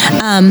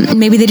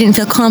maybe they didn't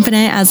feel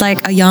confident as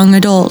like a young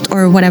adult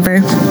or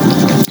whatever.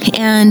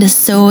 And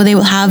so they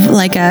will have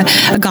like a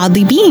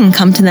godly being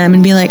come to them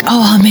and be like,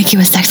 oh, I'll make you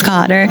a sex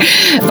god,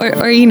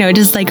 or you know,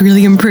 just like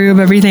really improve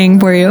everything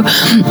for you,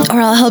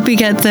 or I'll help you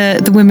get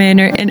the women,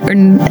 or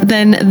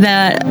then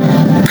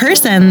the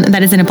person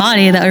that is in a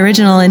body, the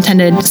original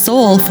intended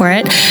soul for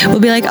it, will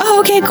be like, oh,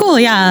 okay, cool,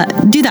 yeah,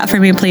 do that for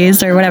me,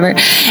 please, or whatever.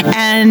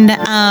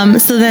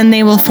 And so then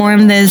they will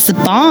form this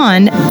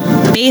bond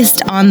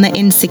based on the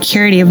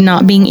insecurity of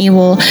not being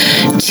able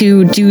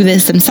to do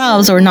this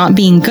themselves or not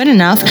being good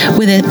enough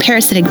with a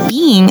parasitic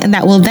being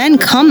that will then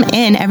come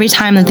in every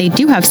time that they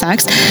do have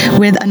sex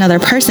with another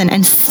person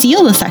and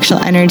steal the sexual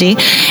energy.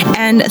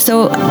 And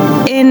so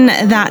in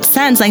that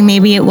sense, like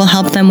maybe it will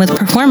help them with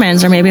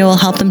performance, or maybe it will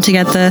help them to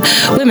get the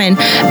women,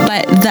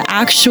 but the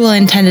actual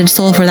intended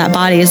soul for that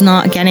body is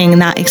not getting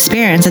that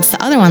experience. It's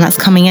the other one that's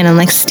coming in and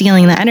like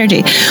stealing the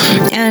energy.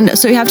 And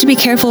so you have to be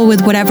careful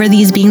with whatever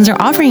these beings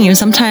are offering you.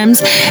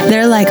 Sometimes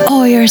they're like,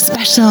 oh, you're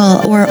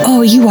special, or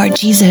oh, you are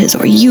Jesus,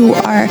 or you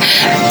are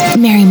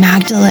Mary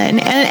Magdalene.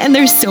 And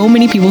there's so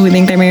many people who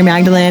think they're Mary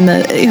Magdalene,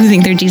 who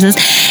think they're Jesus.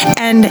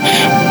 And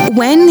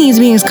when these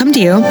beings come to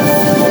you,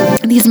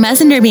 these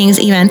messenger beings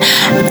even,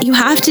 you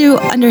have to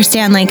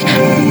understand, like,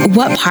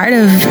 what part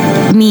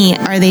of me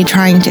are they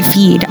trying to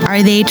feed?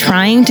 Are they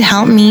trying to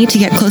help me to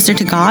get closer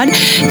to God,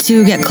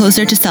 to get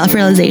closer to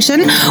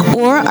self-realization?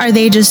 Or are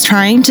they just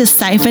trying to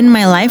siphon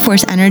my life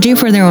force energy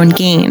for their own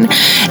gain?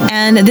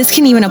 And this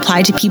can even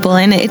apply to people.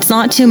 And it's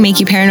not to make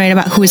you paranoid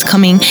about who is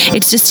coming.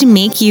 It's just to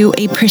make you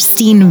a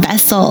pristine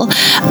vessel,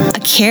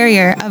 a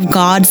carrier of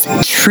God's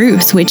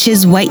truth, which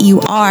is what you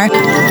are.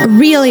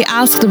 Really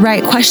ask the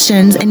right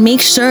questions and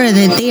make sure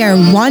that they are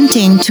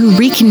wanting to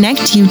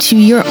reconnect you to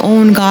your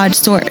own God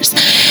source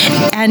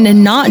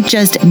and not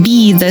just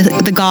be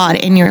the God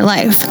in your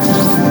life.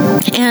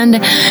 And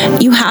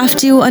you have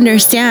to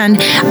understand,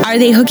 are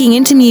they hooking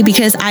into me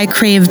because I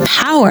crave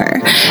power,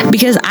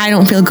 because I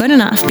don't feel good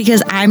enough,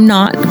 because I'm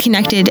not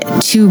connected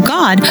to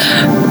God?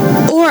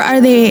 Or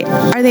are they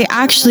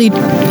actually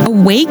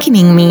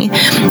awakening me?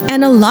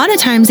 And a lot of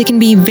times it can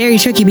be very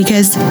tricky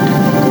because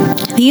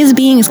these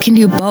beings can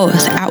do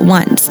both at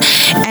once.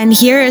 And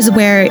here is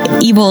where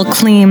evil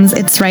claims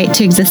its right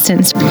to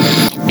existence.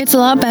 It's a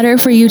lot better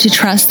for you to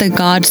trust the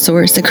God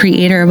source, the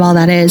creator of all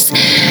that is,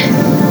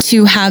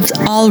 to have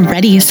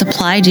already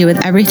supplied you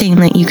with everything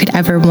that you could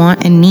ever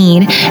want and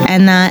need,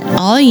 and that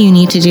all you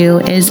need to do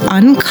is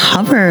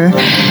uncover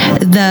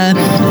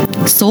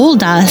the soul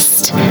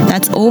dust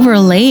that's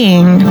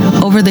overlaying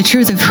over the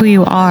truth of who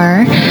you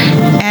are,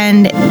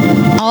 and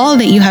all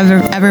that you have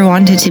ever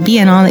wanted to be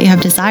and all that you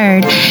have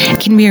desired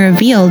can be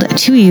revealed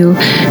to you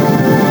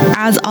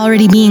as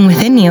already being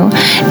within you.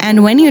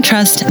 And when you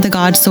trust the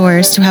God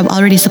source to have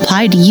already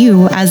supplied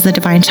you as the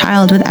divine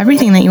child with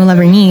everything that you will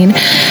ever need,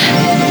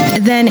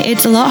 then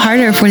it's a lot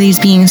harder for these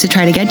beings to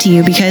try to get to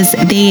you, because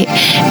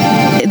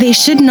they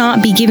should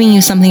not be giving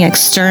you something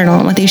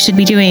external. What they should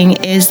be doing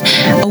is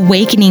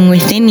awakening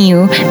within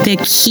you the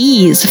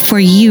keys for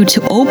you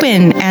to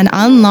open and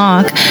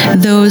unlock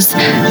those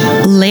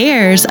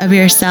layers of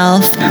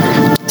yourself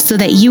so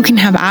that you can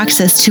have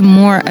access to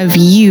more of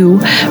you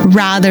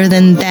rather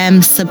than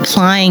them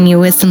supplying you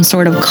with some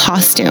sort of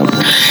costume.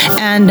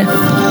 And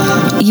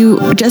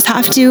you just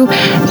have to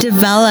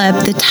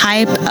develop the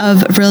type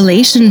of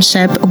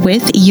relationship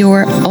with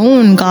your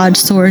own God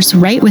source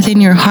right within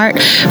your heart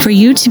for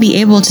you to be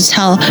able to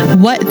tell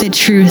what the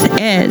truth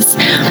is.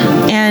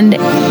 And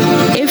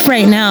if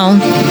right now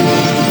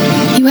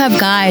you have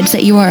guides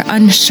that you are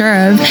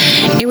unsure of,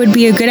 it would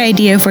be a good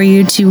idea for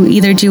you to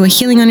either do a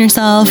healing on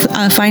yourself,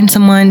 find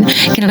someone,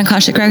 get an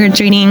Akashic Records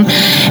reading,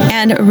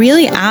 and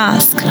really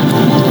ask,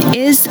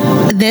 is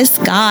this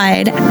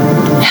guide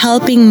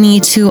helping me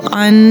to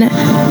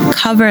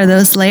uncover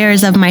those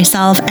layers of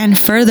myself and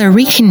further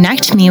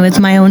reconnect me with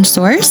my own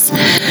source?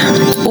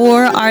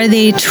 Or are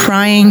they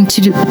trying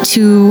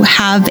to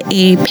have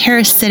a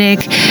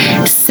parasitic,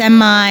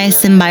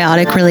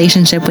 semi-symbiotic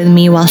relationship with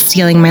me while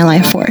stealing my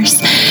life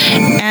force?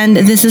 And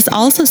this is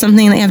also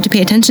something that you have to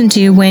pay attention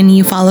to when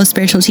you follow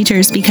spiritual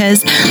teachers,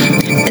 because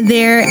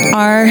there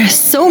are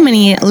so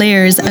many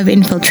layers of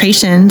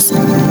infiltrations.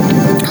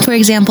 For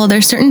example,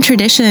 there's certain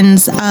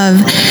traditions of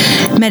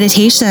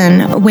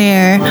meditation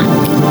where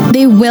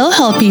they will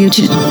help you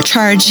to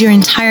charge your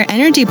entire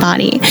energy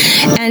body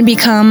and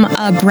become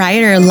a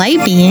brighter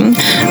light being,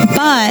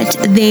 but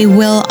they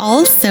will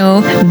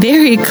also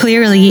very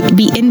clearly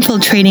be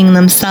infiltrating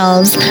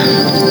themselves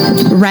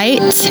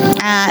right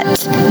at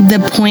the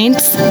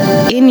points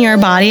in your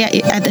body,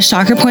 at the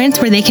chakra points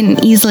where they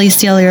can easily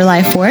steal your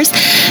life force,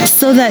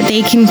 so that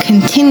they can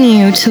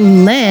continue to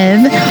live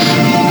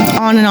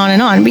on and on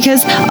and on.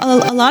 Because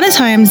a lot of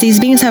times these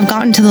beings have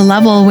gotten to the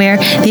level where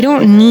they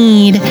don't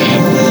need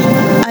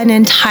an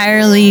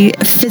entirely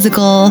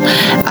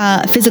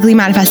physically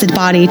manifested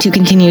body to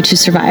continue to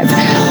survive.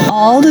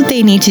 All that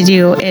they need to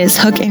do is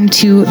hook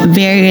into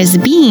various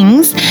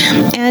beings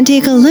and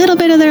take a little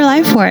bit of their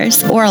life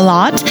force, or a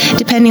lot,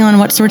 depending on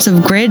what sorts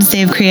of grids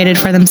they've created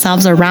for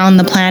themselves around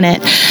the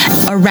planet,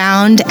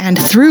 around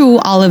and through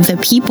all of the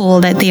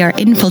people that they are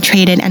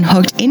infiltrated and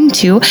hooked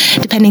into,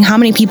 depending how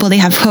many people they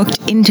have hooked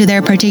into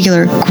their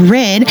particular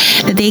grid,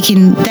 that they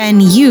can then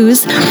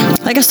use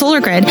like a solar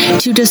grid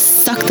to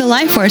just suck the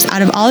life force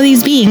out of all of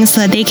these beings,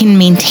 so that they can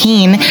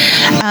maintain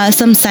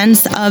some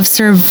sense of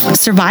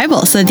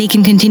survival, so that they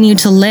can continue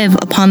to live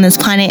upon this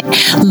planet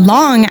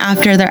long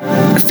after their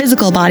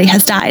physical body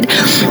has died.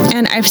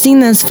 And I've seen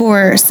this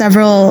for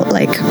several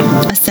like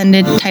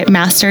ascended type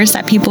masters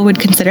that people would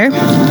consider.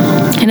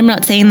 And I'm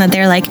not saying that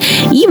they're like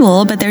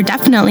evil, but they're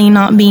definitely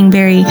not being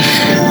very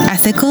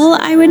ethical,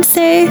 I would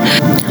say.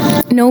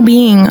 No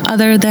being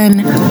other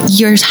than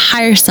your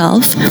higher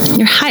self,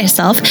 your highest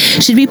self,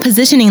 should be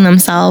positioning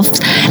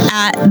themselves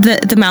at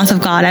the mouth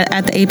of God,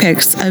 at the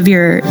apex of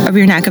your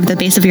neck, of the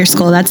base of your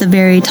skull. That's a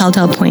very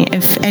telltale point.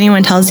 If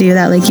anyone tells you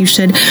that like you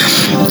should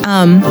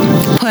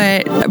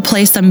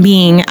place some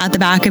being at the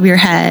back of your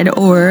head,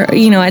 or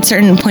at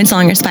certain points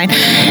along your spine,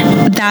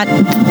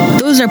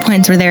 those are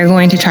points where they're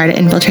going to try to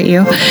infiltrate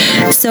you.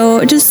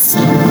 So just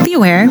be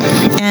aware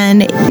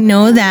and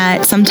know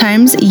that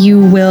sometimes you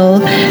will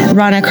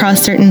run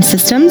across certain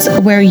systems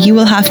where you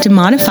will have to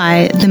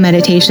modify the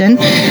meditation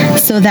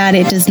so that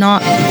it does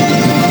not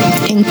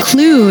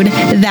include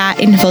that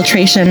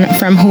infiltration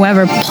from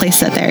whoever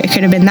placed it there. It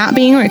could have been that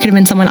being, or it could have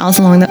been someone else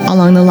along the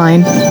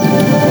line,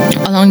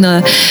 along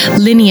the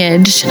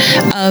lineage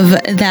of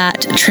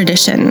that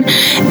tradition.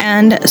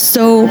 And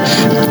so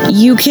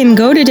you can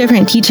go to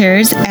different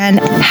teachers and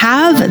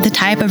have the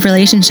type of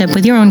relationship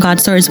with your own God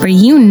source where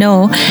you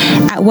know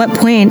at what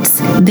points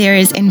there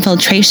is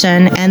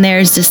infiltration and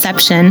there's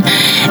deception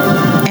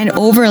and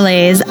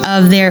overlays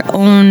of their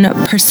own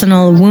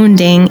personal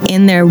wounding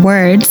in their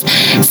words,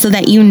 so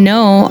that you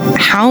know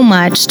how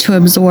much to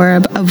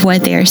absorb of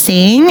what they're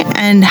saying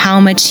and how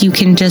much you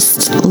can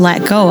just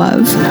let go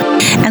of.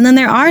 And then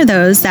there are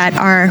those that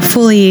are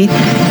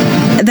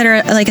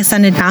like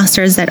ascended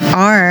masters that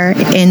are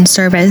in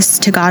service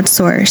to God's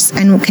source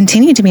and will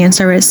continue to be in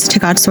service to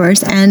God's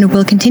source and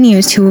will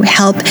continue to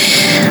help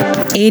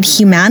aid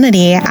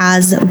humanity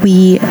as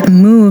we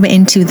move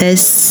into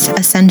this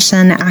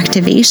ascension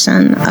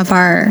activation of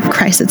our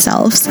Christ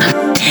selves.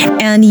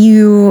 And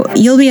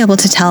you'll be able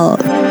to tell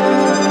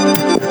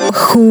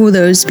who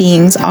those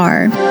beings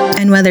are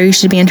and whether you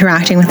should be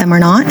interacting with them or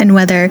not, and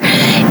whether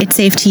it's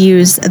safe to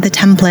use the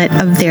template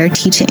of their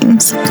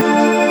teachings.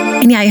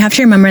 And yeah, you have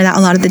to remember that a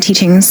lot of the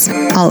teachings,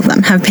 all of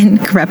them, have been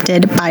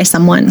corrupted by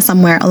someone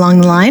somewhere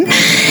along the line.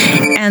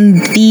 And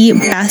the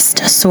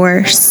best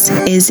source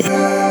is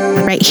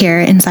right here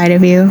inside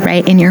of you,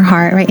 right in your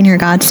heart, right in your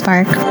God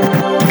spark.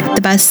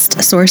 The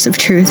best source of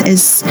truth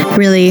is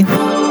really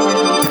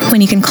when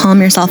you can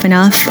calm yourself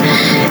enough,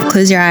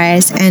 close your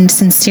eyes, and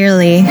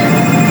sincerely,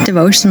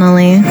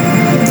 devotionally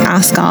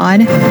ask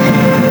God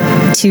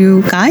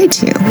to guide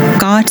you.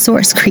 God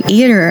source,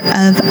 creator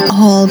of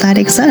all that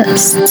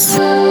exists.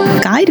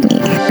 Guide me,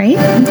 right?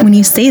 When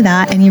you say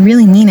that and you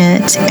really mean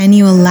it, and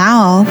you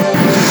allow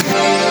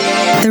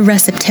the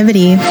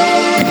receptivity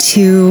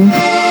to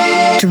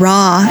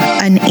draw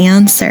an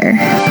answer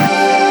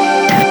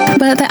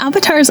But the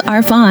avatars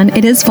are fun.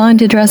 It is fun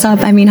to dress up.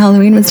 I mean,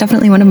 Halloween was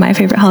definitely one of my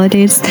favorite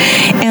holidays.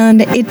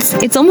 And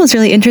it's almost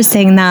really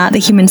interesting that the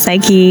human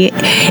psyche,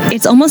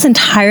 it's almost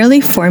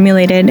entirely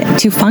formulated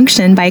to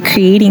function by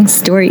creating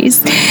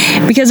stories,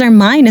 because our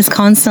mind is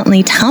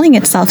constantly telling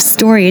itself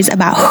stories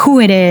about who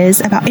it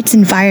is, about its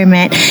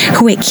environment,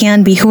 who it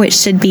can be, who it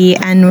should be,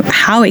 and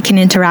how it can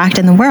interact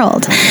in the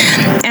world.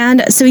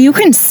 And so you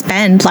can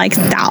spend like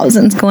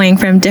thousands going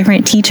from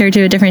different teacher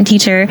to a different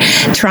teacher,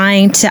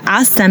 trying to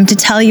ask them to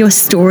tell you a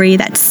story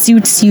that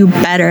suits you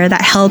better,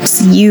 that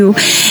helps you.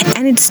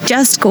 And it's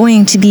just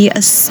going to be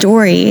a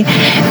story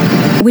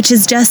which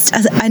is just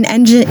an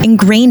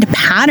ingrained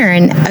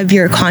pattern of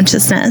your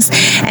consciousness.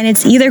 And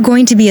it's either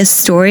going to be a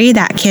story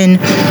that can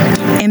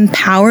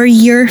empower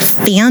your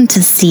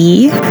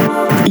fantasy,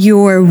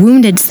 your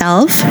wounded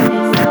self,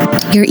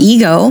 your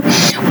ego,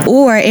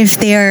 or if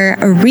they're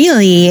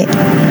really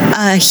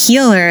a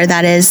healer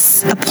that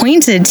is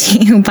appointed to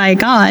you by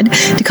God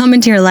to come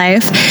into your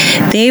life,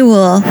 they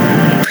will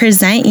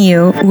present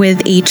you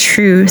with a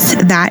truth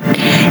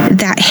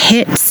that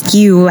hits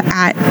you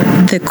at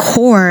the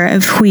core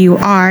of who you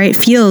are. It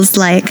feels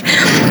like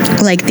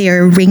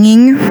they're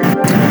ringing.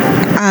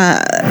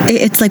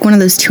 It's like one of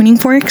those tuning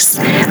forks,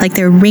 like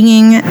they're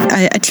ringing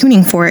a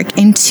tuning fork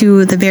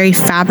into the very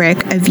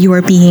fabric of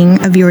your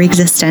being, of your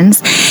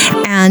existence.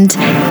 And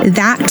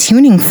that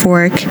tuning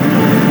fork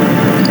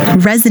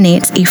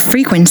resonates a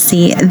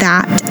frequency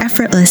that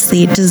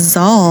effortlessly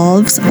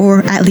dissolves,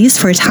 or at least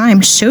for a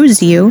time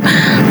shows you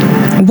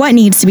what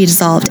needs to be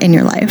dissolved in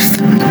your life.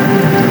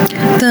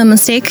 The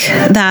mistake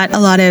that a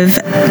lot of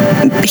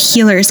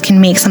healers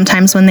can make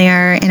sometimes when they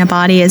are in a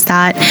body is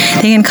that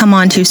they can come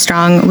on too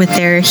strong with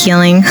their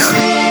healing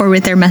or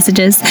with their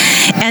messages.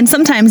 And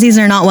sometimes these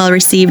are not well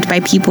received by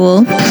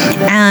people,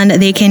 and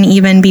they can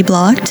even be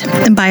blocked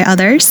by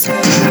others.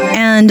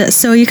 And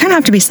so you kind of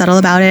have to be subtle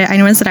about it. I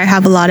notice that I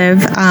have a lot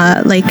of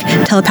like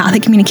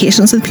telepathic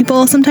communications with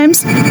people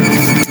sometimes,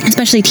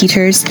 especially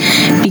teachers,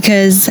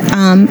 because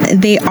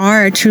they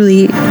are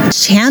truly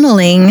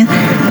channeling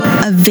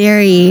a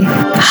very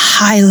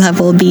high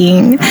level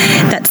being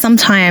that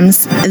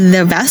sometimes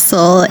the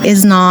vessel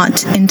is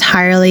not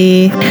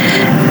entirely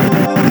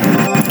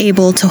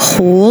able to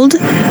hold,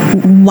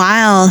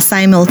 while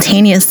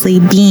simultaneously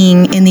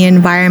being in the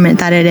environment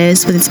that it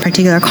is with its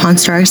particular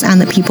constructs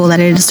and the people that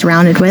it is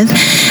surrounded with.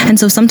 And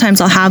so sometimes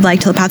I'll have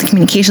like telepathic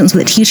communications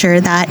with a teacher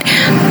that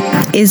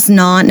is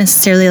not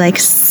necessarily like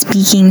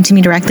speaking to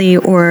me directly,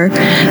 or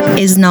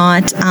is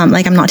not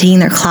like I'm not taking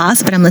their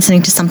class, but I'm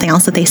listening to something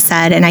else that they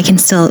said, and I can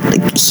still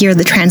hear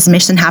the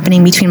transmission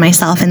happening between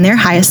myself and their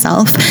highest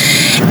self,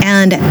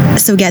 and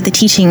so get the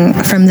teaching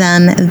from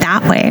them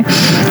that way.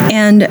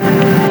 And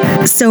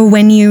so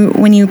when you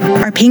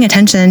are paying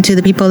attention to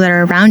the people that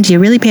are around you,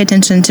 really pay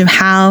attention to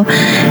how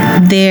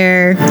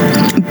their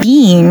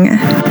being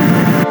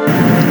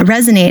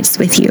resonates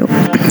with you,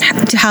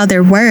 to how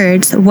their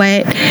words,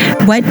 what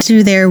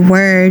do their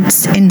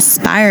words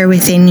inspire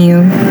within you?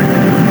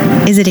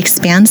 Is it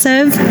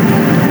expansive?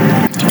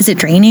 Is it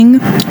draining?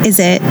 Is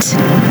it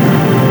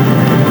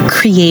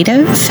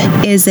creative?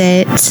 Is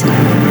it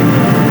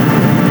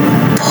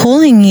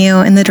pulling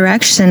you in the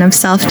direction of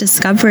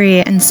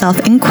self-discovery and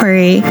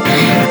self-inquiry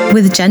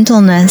with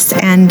gentleness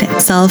and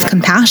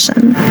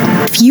self-compassion?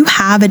 If you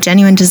have a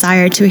genuine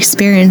desire to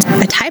experience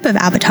a type of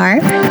avatar,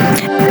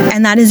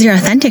 and that is your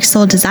authentic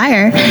soul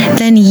desire,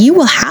 then you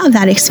will have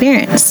that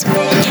experience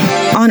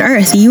on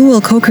earth. You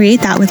will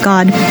co-create that with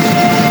God.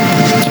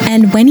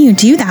 And when you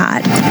do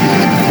that,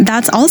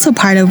 that's also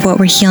part of what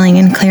we're healing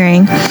and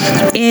clearing.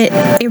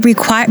 It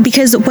requires,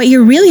 because what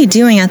you're really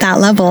doing at that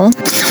level,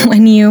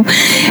 when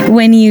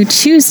you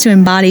choose to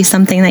embody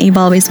something that you've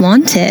always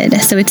wanted,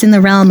 so it's in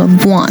the realm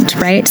of want,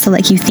 right? So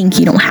like you think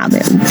you don't have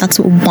it. That's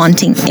what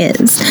wanting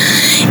is.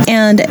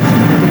 And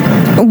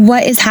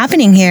what is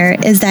happening here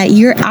is that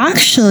you're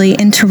actually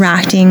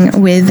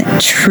interacting with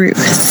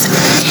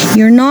truth.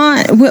 You're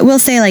not, we'll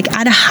say like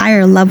at a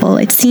higher level,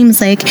 it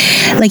seems like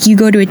you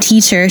go to a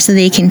teacher so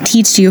they can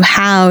teach you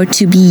how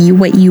to be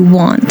what you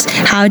want,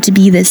 how to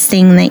be this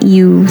thing that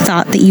you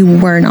thought that you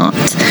were not.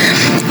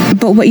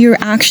 But what you're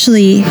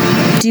actually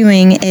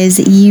doing is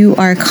you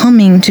are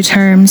coming to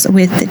terms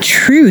with the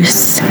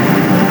truth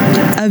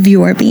of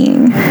your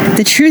being.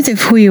 The truth of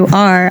who you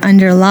are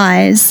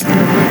underlies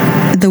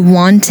the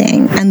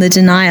wanting and the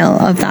denial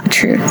of that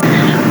truth.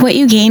 What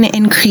you gain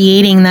in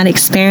creating that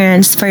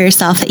experience for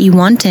yourself that you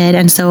wanted,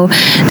 and so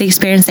the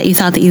experience that you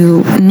thought that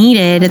you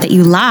needed, that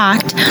you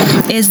lacked,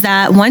 is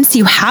that once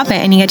you have it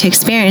and you get to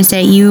experience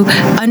it, you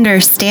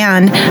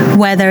understand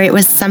whether it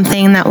was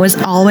something that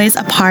was always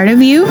a part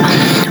of you,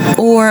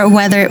 or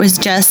whether it was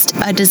just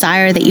a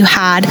desire that you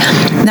had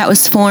that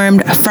was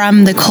formed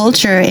from the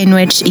culture in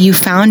which you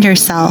found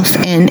yourself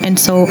in, and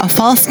so a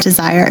false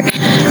desire.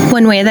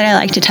 One way that I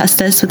like to test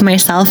this with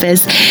myself yourself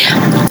is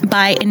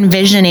by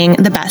envisioning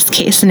the best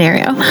case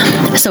scenario.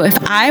 So if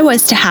I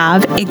was to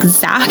have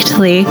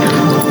exactly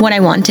what I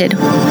wanted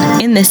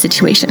in this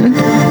situation,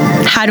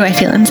 how do I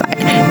feel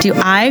inside? Do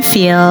I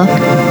feel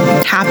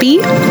happy,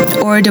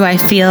 or do I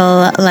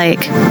feel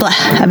like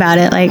blah about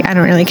it? Like, I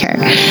don't really care.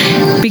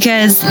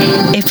 Because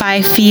if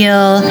I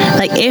feel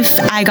like if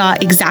I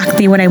got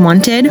exactly what I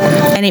wanted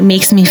and it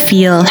makes me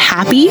feel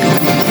happy,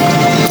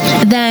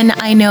 then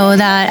I know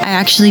that I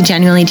actually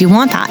genuinely do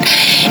want that.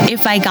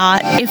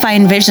 If I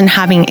envision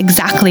having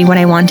exactly what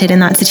I wanted in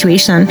that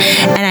situation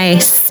and I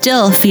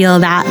still feel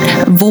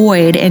that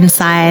void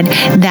inside,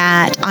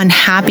 that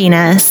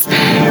unhappiness,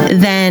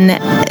 then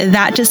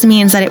that just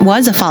means that it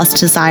was a false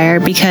desire,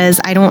 because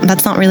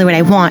that's not really what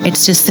I want.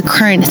 It's just the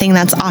current thing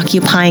that's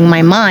occupying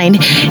my mind,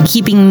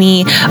 keeping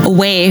me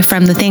away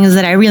from the things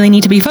that I really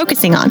need to be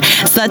focusing on.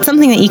 So that's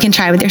something that you can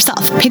try with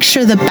yourself.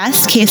 Picture the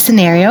best case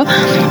scenario,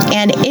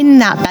 and in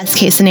that best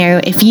case scenario,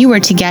 if you were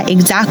to get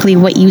exactly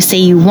what you say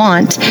you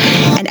want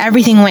and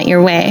everything went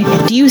your way,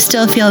 do you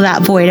still feel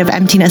that void of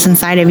emptiness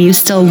inside of you,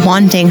 still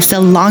wanting,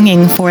 still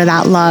longing for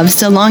that love,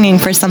 still longing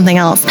for something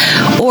else?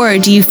 Or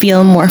do you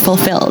feel more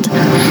fulfilled?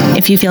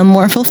 If you feel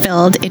more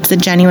fulfilled, it's a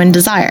genuine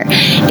desire.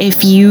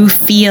 If you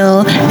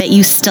feel that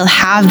you still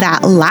have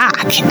that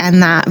lack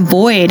and that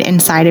void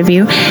inside of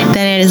you,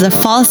 then it is a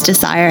false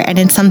desire, and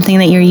it's something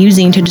that you're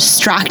using to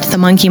distract the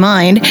monkey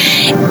mind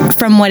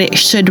from what it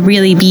should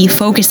really be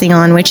focusing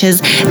on, which is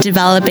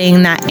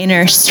developing that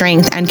inner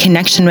strength and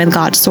connection with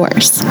God's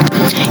source.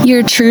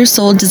 Your true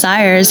soul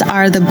desires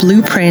are the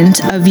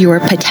blueprint of your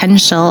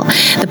potential,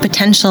 the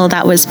potential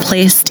that was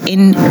placed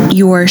in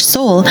your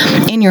soul,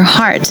 in your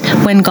heart,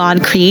 when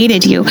God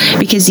created you,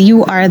 because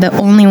you are the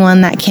only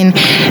one that can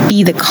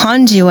be the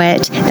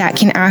conduit that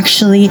can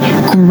actually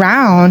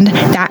ground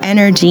that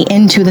energy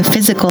into the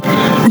physical.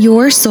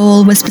 Your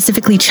soul was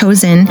specifically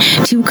chosen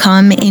to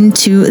come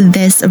into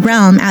this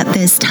realm at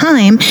this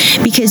time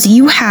because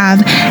you have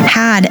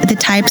had the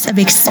types of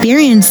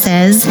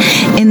experiences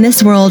in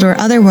this world or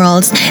other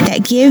worlds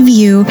that give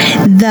you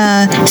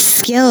the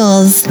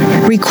skills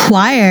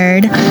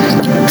required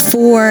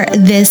for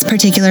this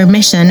particular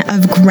mission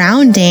of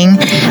grounding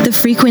the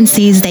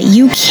frequencies that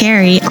you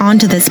carry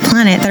onto this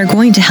planet that are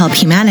going to help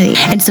humanity.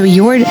 And so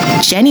your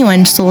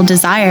genuine soul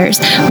desires,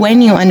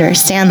 when you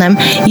understand them,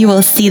 you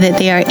will see that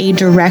they are a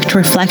direct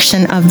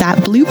reflection of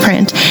that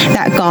blueprint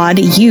that God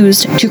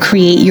used to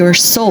create your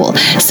soul.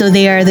 So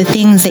they are the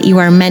things that you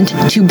are meant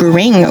to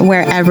bring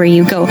wherever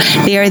you go.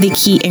 They are the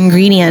key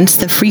ingredients,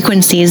 the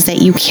frequencies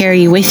that you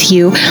carry with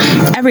you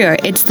everywhere.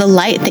 It's the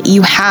light that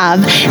you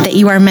have that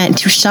you are meant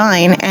to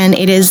shine, and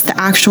it is the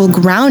actual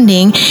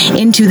grounding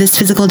into this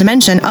physical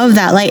dimension of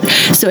that light.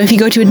 So if you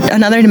go to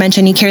another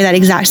dimension, you carry that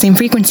exact same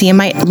frequency, it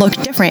might look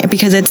different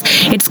because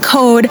it's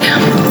code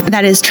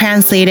that is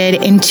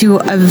translated into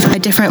a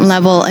different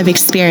level of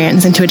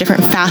experience, into a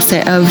different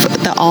facet of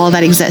the all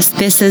that exists.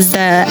 This is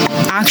the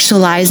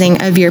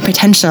actualizing of your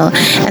potential,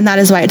 and that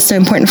is why it's so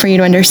important for you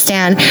to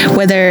understand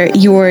whether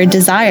your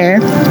desire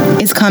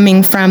is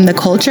coming from the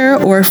culture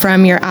or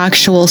from your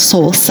actual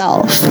soul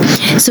self.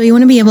 So you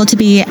want to be able to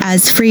be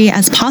as free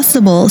as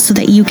possible so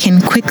that you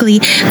can quickly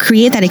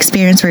create that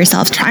experience for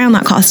yourself. Try on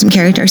that costume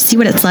character, see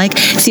what it's like,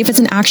 see if it's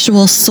an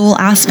actual soul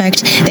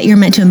aspect that you're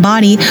meant to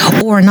embody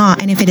or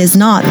not. And if it is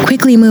not,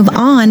 quickly move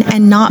on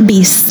and not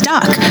be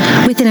stuck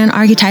within an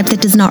archetype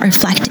that does not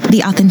reflect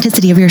the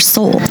authenticity of your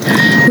soul.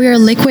 We are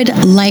liquid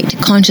light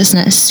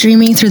consciousness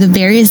streaming through the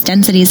various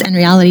densities and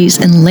realities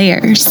and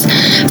layers.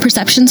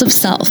 Perceptions of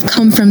self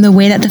come from the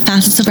way that the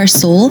facets of our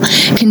soul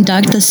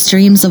conduct the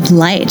streams of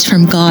light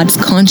from God's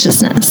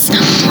consciousness.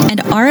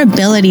 And our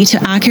ability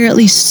to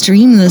accurately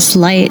stream this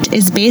light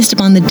is based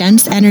upon the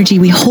dense energy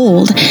we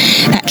hold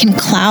that can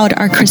cloud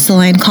our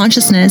crystalline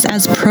consciousness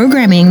as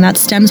programming that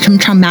stems from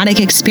traumatic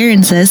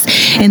experiences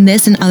in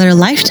this and other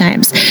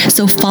lifetimes.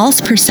 So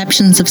false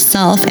perceptions of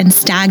self and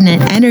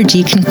stagnant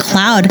energy can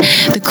cloud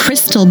the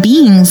crystal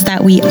beings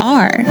that we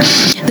are.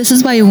 This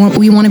is why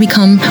we want to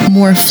become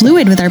more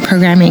fluid with our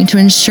programming, to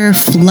ensure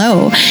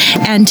flow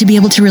and to be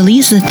able to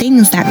release the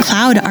things that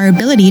cloud our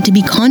ability to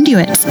be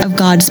conduits of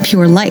God's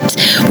pure light.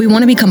 We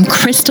want to become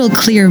crystal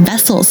clear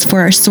vessels for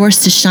our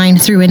source to shine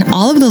through in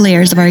all of the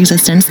layers of our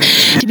existence,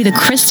 to be the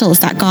crystals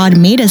that God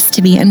made us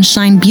to be and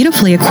shine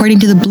beautifully according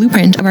to the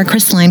blueprint of our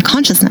crystalline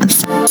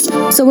consciousness.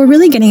 So we're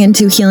really getting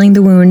into healing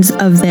the wounds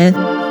of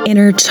the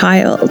inner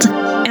child.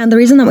 And the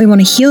reason that we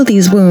want to heal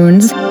these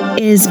wounds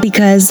is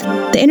because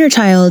the inner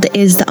child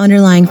is the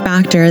underlying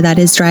factor that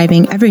is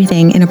driving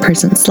everything in a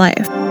person's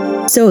life.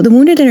 So the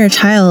wounded inner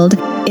child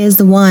is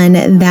the one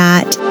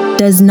that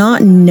does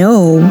not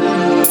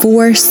know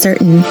for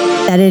certain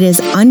that it is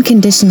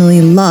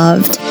unconditionally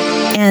loved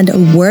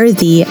and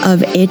worthy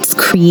of its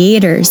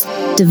creator's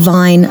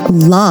divine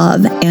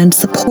love and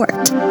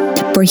support.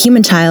 For a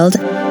human child,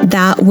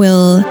 that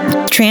will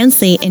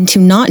translate into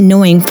not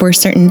knowing for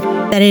certain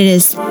that it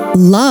is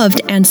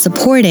loved and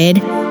supported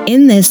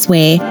in this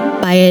way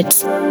by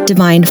its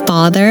divine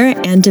father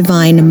and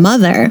divine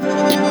mother,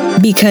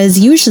 because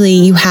usually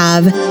you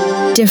have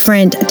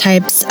different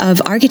types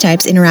of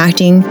archetypes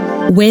interacting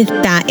with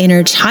that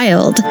inner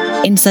child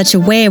in such a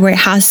way where it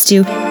has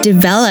to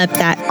develop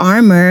that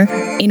armor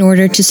in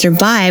order to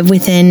survive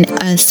within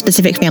a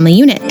specific family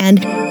unit.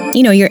 And,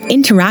 you're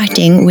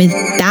interacting with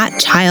that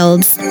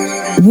child's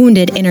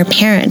wounded inner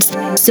parents.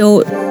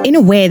 So in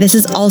a way, this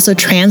is also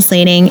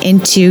translating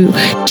into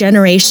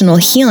generational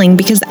healing,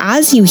 because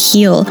as you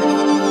heal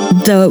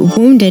the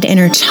wounded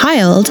inner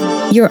child,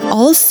 you're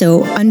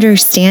also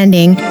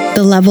understanding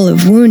the level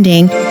of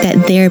wounding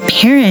that their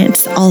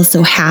parents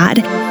also had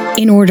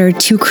in order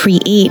to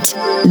create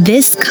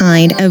this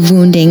kind of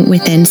wounding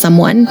within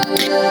someone.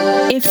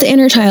 If the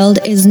inner child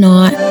is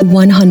not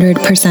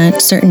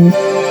 100% certain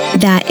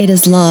that it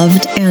is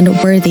loved and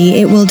worthy,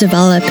 it will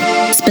develop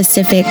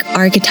specific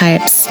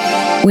archetypes,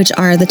 which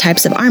are the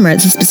types of armor,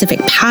 the specific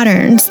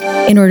patterns,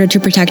 in order to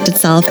protect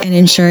itself and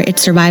ensure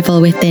its survival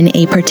within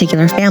a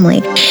particular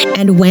family.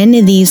 And when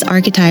these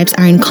archetypes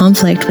are in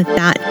conflict with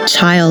that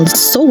child's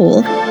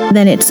soul,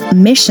 then its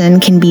mission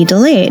can be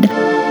delayed,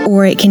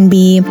 or it can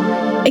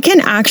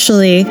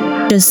actually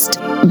just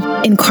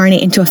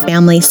incarnate into a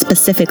family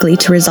specifically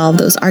to resolve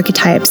those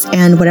archetypes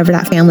and whatever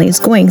that family is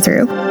going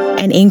through,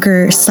 and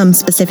anchor some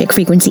specific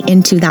frequency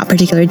into that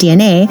particular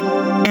DNA.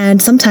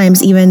 And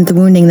sometimes even the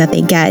wounding that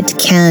they get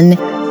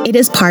it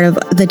is part of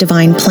the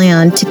divine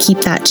plan to keep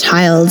that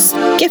child's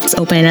gifts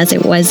open, as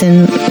it was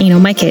in,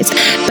 my case.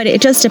 But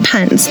it just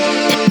depends.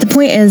 The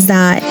point is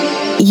that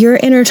your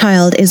inner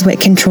child is what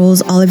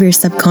controls all of your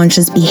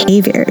subconscious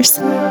behaviors.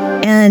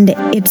 And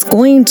it's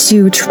going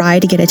to try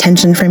to get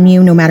attention from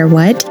you no matter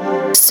what.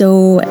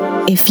 So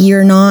if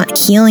you're not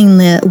healing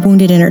the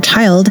wounded inner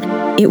child,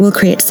 it will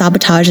create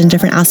sabotage in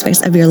different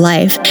aspects of your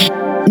life,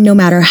 no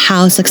matter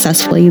how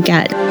successful you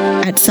get.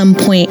 At some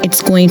point,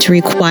 it's going to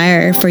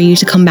require for you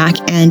to come back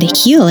and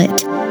heal it,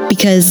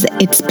 because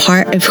it's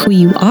part of who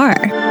you are.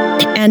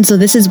 And so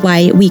this is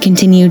why we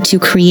continue to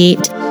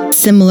create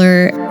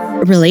similar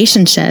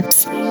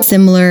relationships,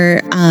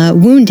 similar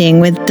wounding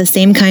with the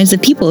same kinds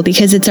of people,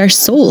 because it's our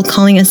soul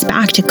calling us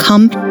back to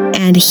come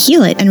and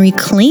heal it and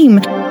reclaim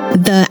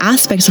the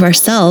aspects of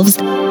ourselves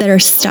that are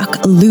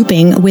stuck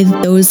looping with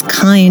those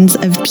kinds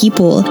of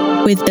people,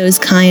 with those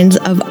kinds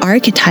of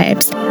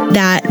archetypes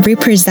that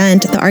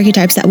represent the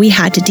archetypes that we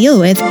had to deal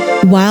with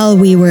while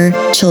we were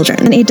children.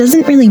 And it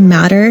doesn't really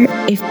matter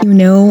if you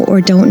know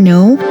or don't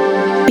know,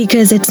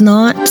 because it's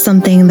not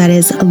something that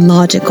is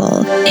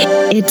logical.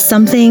 It's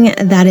something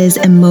that is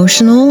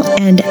emotional,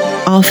 and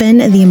often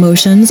the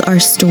emotions are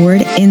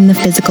stored in the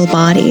physical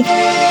body.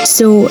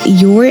 So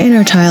your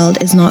inner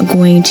child is not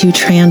going to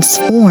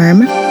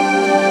transform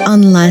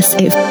unless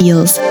it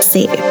feels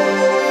safe.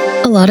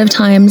 A lot of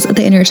times,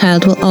 the inner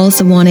child will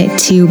also want it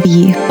to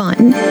be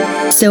fun.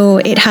 So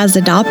it has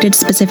adopted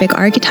specific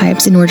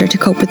archetypes in order to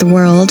cope with the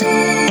world.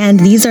 And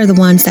these are the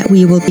ones that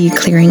we will be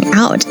clearing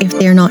out if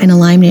they're not in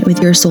alignment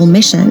with your soul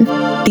mission.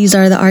 These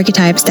are the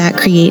archetypes that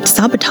create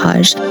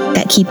sabotage,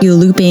 that keep you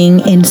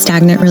looping in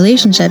stagnant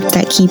relationships,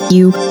 that keep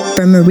you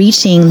from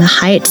reaching the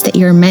heights that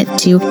you're meant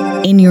to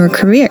in your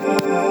career.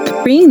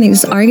 Freeing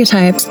these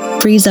archetypes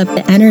frees up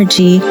the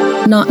energy,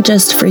 not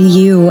just for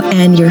you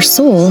and your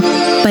soul,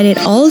 but it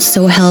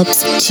also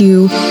helps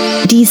to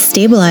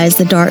destabilize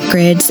the dark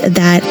grids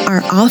that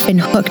are often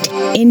hooked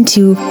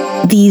into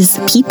these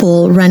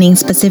people running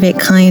specific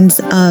kinds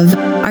of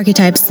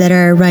archetypes that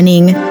are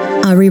running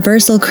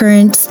reversal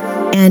currents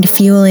and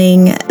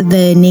fueling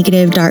the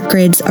negative dark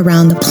grids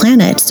around the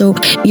planet. So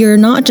you're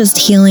not just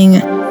healing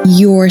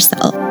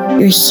yourself,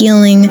 you're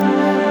healing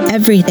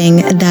everything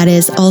that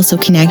is also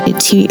connected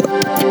to you.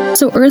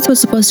 So Earth was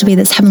supposed to be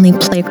this heavenly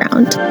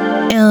playground,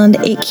 and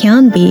it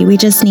can be. We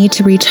just need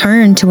to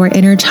return to our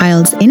inner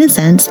child's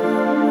innocence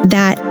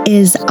that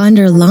is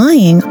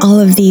underlying all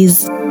of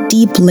these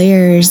deep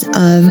layers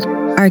of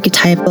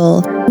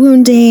archetypal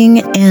wounding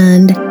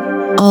and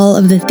all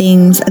of the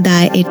things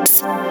that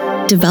it's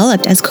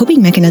developed as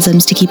coping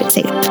mechanisms to keep it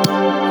safe.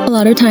 A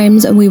lot of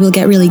times we will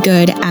get really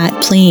good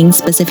at playing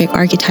specific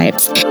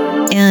archetypes.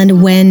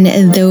 And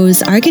when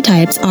those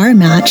archetypes are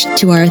matched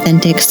to our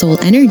authentic soul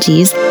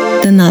energies,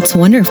 then that's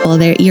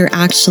wonderful. You're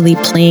actually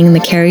playing the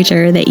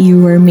character that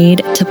you were made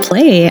to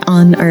play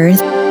on Earth.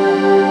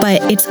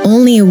 But it's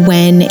only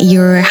when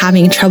you're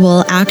having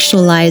trouble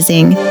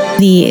actualizing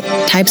the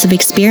types of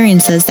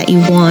experiences that you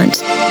want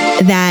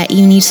that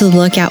you need to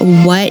look at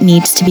what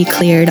needs to be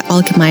cleared,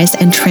 alchemized,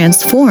 and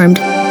transformed.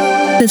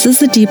 This is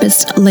the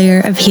deepest layer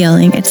of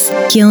healing. It's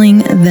healing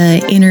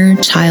the inner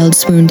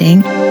child's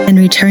wounding and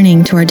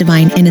returning to our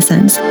divine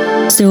innocence.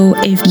 So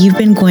if you've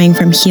been going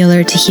from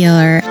healer to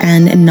healer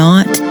and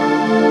not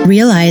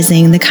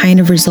realizing the kind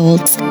of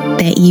results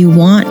that you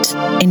want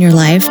in your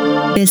life,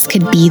 this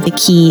could be the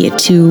key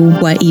to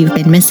what you've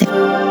been missing.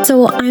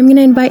 So I'm going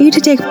to invite you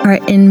to take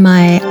part in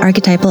my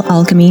Archetypal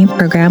Alchemy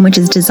program, which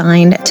is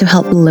designed to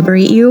help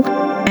liberate you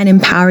and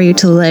empower you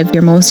to live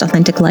your most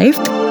authentic life.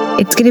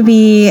 It's going to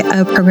be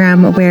a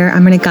program where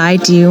I'm going to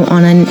guide you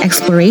on an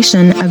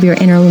exploration of your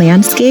inner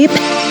landscape,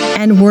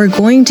 and we're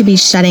going to be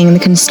shedding the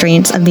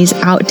constraints of these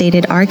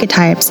outdated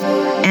archetypes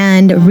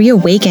and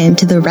reawaken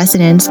to the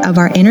resonance of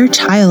our inner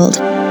child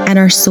and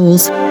our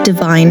soul's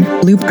divine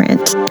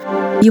blueprint.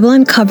 You will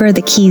uncover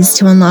the keys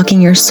to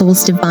unlocking your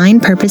soul's divine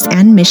purpose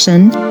and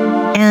mission,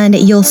 and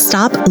you'll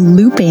stop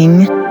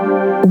looping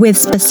with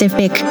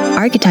specific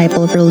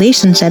archetypal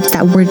relationships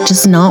that were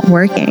just not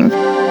working.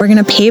 We're going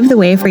to pave the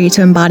way for you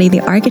to embody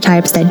the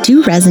archetypes that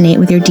do resonate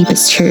with your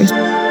deepest truth.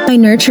 By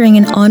nurturing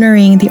and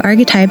honoring the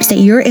archetypes that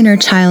your inner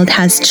child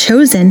has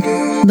chosen,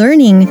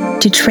 learning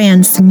to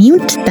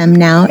transmute them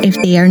now if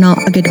they are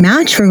not a good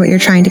match for what you're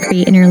trying to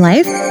create in your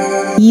life,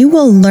 you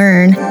will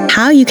learn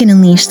how you can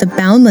unleash the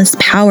boundless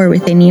power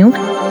within you,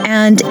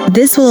 and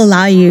this will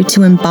allow you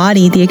to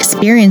embody the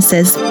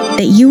experiences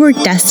that you were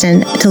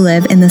destined to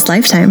live in this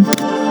lifetime.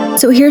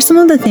 So here's some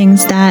of the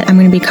things that I'm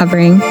going to be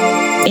covering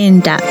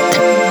in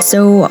depth.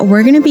 So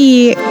we're going to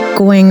be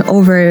going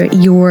over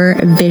your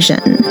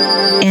vision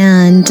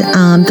and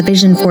the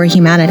vision for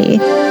humanity,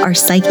 our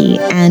psyche,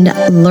 and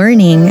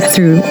learning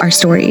through our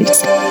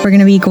stories. We're going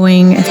to be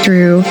going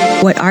through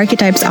what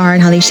archetypes are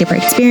and how they shape our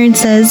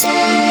experiences,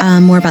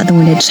 more about the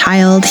wounded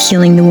child,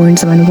 healing the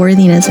wounds of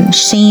unworthiness and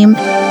shame,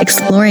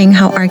 exploring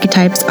how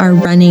archetypes are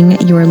running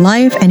your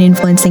life and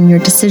influencing your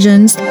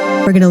decisions.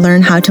 We're going to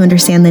learn how to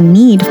understand the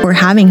need for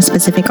having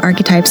specific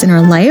archetypes in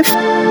our life.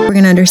 We're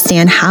going to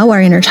understand how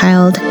our inner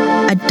child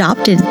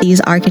adopted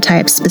these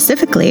archetypes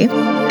specifically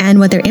and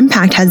what their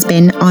impact has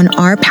been on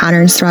our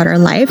patterns throughout our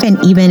life, and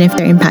even if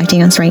they're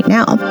impacting us right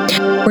now.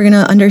 We're going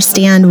to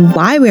understand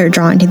why we're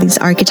drawn to these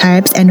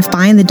archetypes and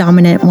find the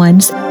dominant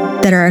ones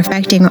that are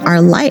affecting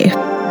our life.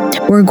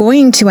 We're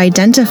going to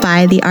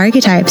identify the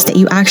archetypes that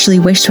you actually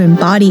wish to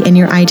embody in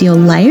your ideal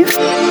life,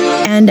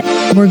 and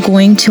we're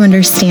going to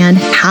understand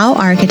how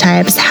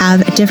archetypes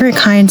have different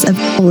kinds of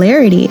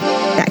polarity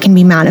that can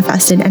be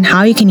manifested and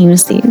how you can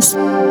use these.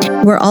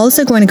 We're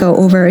also going to go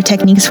over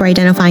techniques for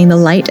identifying the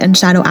light and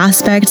shadow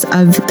aspects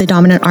of the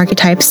dominant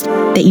archetypes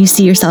that you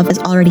see yourself as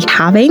already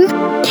having.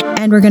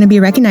 And we're going to be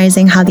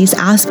recognizing how these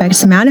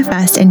aspects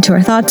manifest into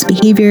our thoughts,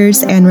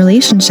 behaviors, and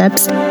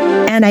relationships,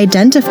 and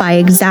identify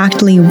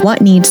exactly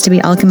what needs to be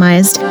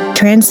alchemized,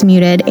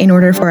 transmuted in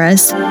order for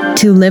us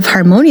to live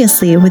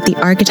harmoniously with the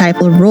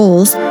archetypal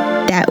roles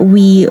that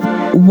we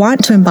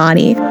want to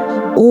embody,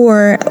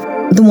 or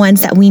the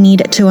ones that we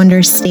need to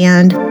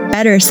understand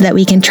better so that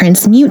we can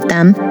transmute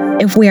them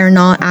if we are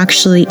not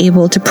actually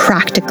able to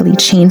practically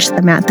change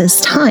them at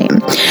this time,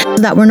 so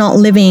that we're not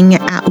living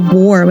at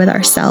war with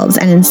ourselves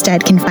and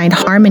instead can find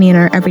harmony in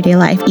our everyday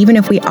life, even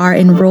if we are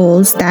in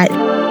roles that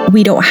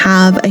we don't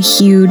have a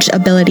huge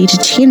ability to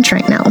change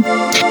right now.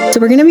 So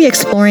we're going to be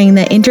exploring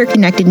the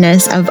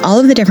interconnectedness of all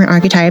of the different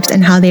archetypes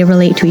and how they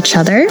relate to each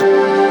other.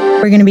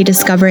 We're going to be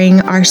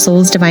discovering our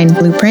soul's divine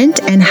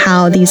blueprint and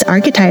how these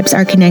archetypes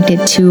are connected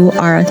to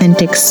our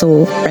authentic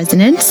soul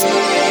resonance.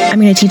 I'm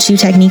going to teach you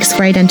techniques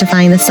for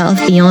identifying the self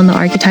beyond the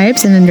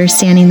archetypes and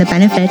understanding the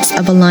benefits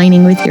of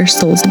aligning with your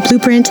soul's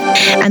blueprint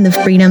and the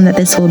freedom that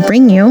this will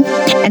bring you,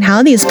 and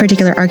how these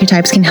particular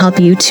archetypes can help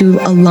you to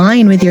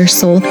align with your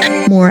soul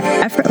more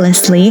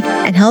effortlessly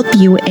and help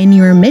you in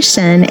your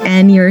mission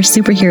and your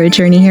superhero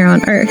journey here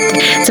on Earth.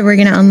 So we're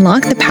going to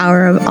unlock the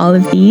power of all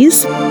of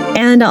these,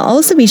 and I'll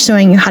also be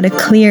showing you how to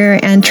clear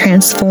and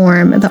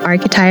transform the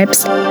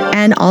archetypes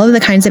and all of the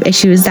kinds of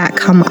issues that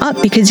come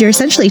up, because you're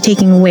essentially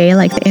taking away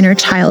like the inner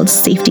child's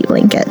safety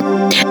blanket.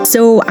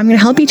 So I'm going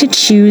to help you to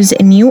choose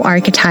new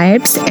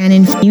archetypes and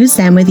infuse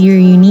them with your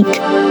unique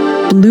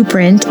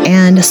blueprint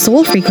and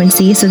soul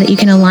frequency so that you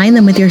can align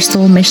them with your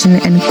soul mission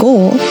and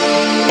goal.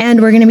 And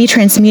we're going to be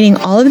transmuting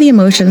all of the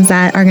emotions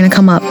that are going to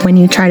come up when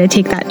you try to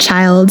take that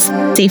child's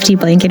safety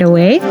blanket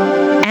away.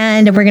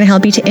 And we're going to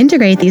help you to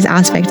integrate these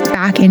aspects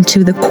back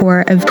into the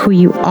core of who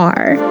you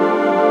are.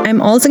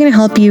 I'm also going to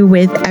help you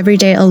with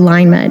everyday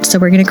alignment. So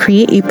we're going to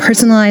create a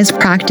personalized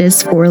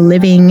practice for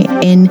living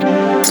in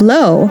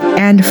flow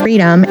and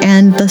freedom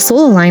and the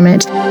soul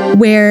alignment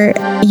where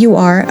you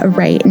are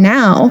right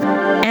now.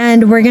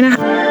 And we're going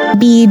to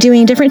be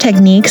doing different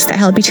techniques that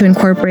help you to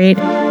incorporate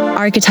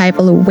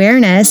archetypal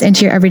awareness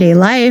into your everyday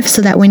life,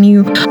 so that when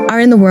you are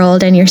in the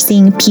world and you're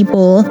seeing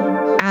people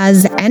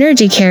as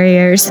energy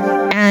carriers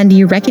and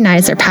you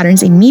recognize their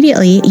patterns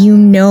immediately, you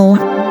know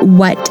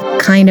what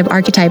kind of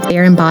archetype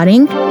they're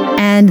embodying.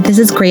 And this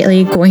is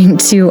greatly going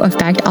to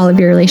affect all of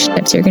your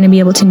relationships. You're going to be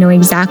able to know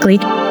exactly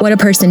what a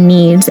person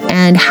needs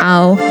and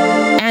how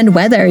and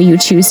whether you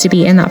choose to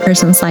be in that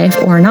person's life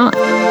or not.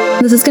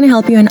 This is going to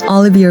help you in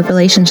all of your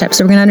relationships.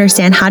 So we're going to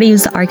understand how to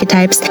use the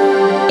archetypes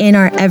in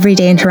our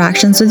everyday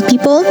interactions with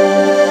people.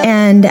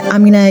 And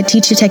I'm going to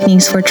teach you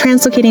techniques for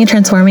translocating,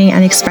 transforming,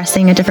 and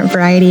expressing a different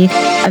variety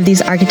of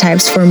these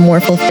archetypes for more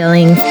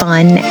fulfilling,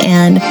 fun,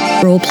 and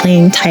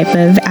role-playing type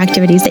of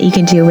activities that you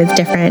can do with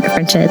different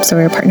friendships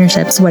or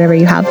partnerships, whatever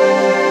you have.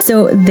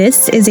 So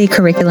this is a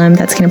curriculum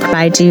that's going to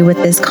provide you with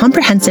this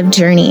comprehensive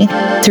journey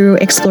through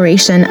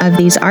exploration of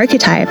these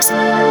archetypes.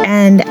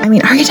 And I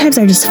mean, archetypes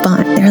are just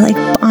fun. They're like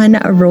fun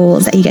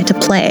roles that you get to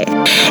play.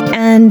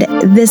 And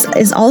this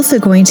is also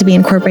going to be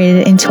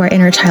incorporated into our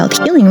inner child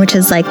healing, which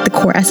is like the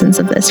core essence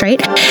of this,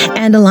 right?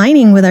 And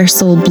aligning with our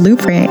soul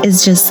blueprint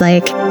is just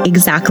like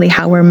exactly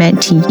how we're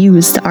meant to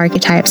use the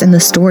archetypes and the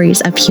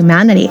stories of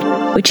humanity,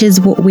 which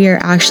is what we are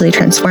actually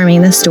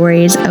transforming, the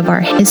stories of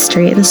our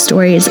history, the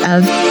stories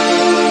of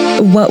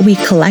what we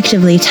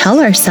collectively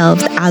tell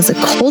ourselves as a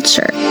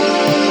culture.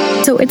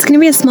 So it's going to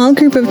be a small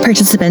group of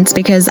participants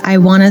because I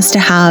want us to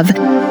have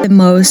the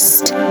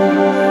most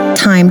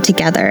time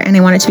together and I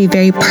want it to be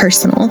very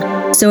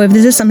personal. So if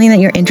this is something that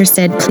you're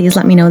interested, please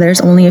let me know. There's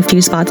only a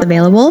few spots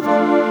available.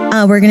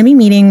 We're going to be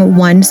meeting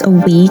once a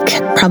week,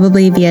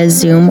 probably via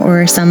Zoom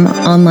or some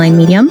online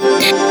medium.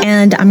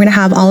 And I'm going to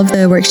have all of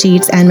the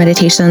worksheets and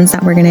meditations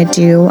that we're going to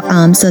do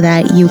so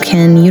that you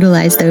can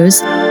utilize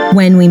those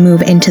when we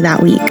move into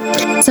that week.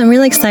 So I'm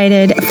really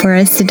excited for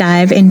us to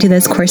dive into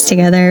this course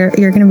together.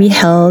 You're going to be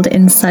held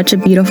in such a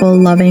beautiful,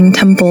 loving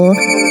temple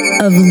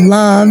of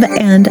love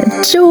and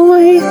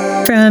joy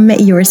from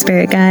your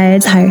spirit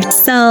guides, higher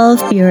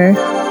self,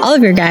 all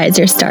of your guides,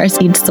 your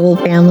Starseed soul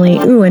family.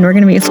 Ooh, and we're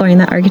going to be exploring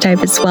that archetype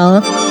as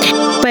well.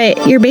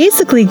 But you're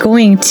basically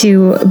going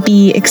to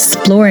be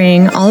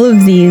exploring all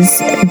of these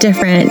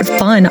different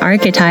fun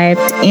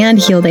archetypes and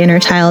heal the inner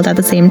child at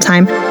the same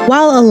time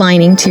while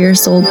aligning to your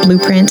soul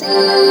blueprint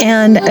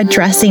and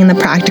addressing the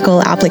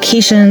practical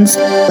applications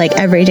like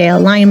everyday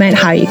alignment,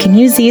 how you can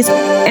use these,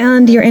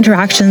 and your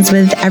interactions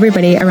with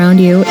everybody around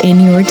you in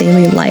your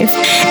daily life.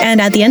 And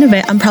at the end of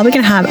it, I'm probably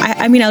going to have,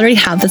 I already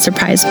have the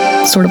surprise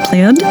sort of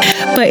planned,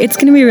 but it's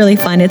going to be really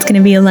fun. It's going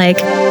to be like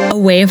a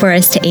way for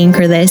us to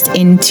anchor this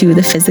into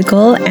the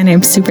physical, and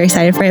I'm super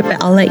excited for it,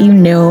 but I'll let you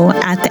know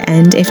at the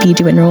end if you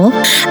do enroll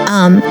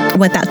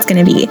what that's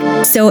going to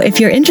be. So if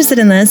you're interested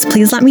in this,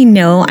 please let me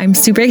know. I'm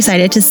super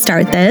excited to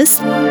start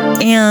this,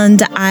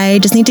 and I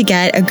just need to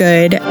get a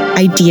good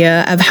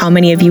idea of how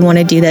many of you want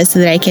to do this so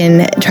that I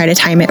can try to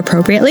time it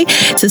appropriately.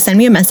 So send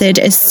me a message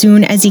as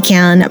soon as you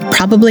can.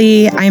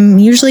 Probably, I'm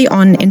usually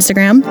on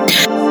Instagram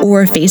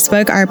or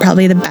Facebook are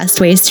probably the best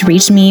ways to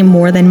reach me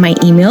more than my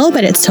email,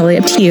 but it's totally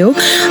up to you.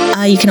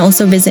 You can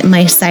also visit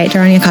my site,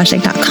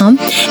 DharaniAkashic.com,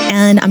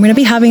 and I'm going to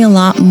be having a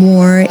lot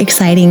more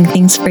exciting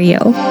things for you.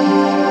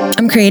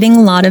 I'm creating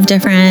a lot of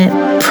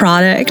different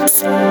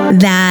products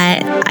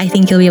that I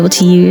think you'll be able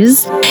to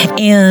use,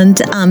 and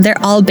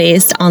they're all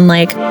based on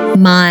like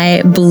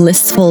my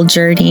blissful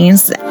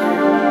journeys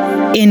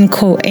in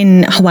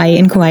Hawaii,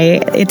 in Kauai.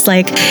 It's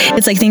like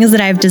things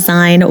that I've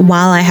designed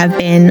while I have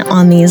been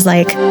on these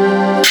like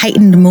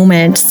heightened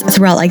moments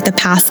throughout like the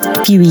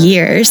past few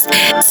years.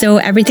 So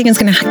everything is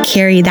going to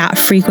carry that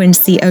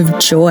frequency of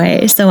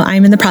joy. So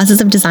I'm in the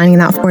process of designing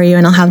that for you,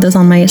 and I'll have those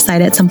on my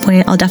site at some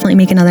point. I'll definitely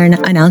make another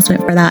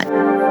announcement for that.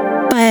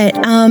 But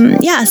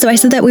so I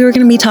said that we were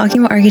going to be talking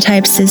about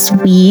archetypes this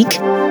week.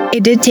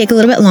 It did take a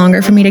little bit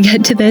longer for me to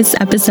get to this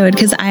episode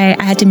because I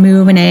had to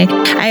move, and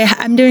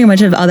I'm doing a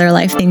bunch of other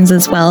life things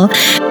as well.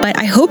 But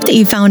I hope that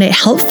you found it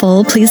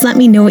helpful. Please let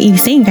me know what you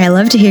think. I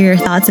love to hear your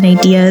thoughts and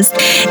ideas.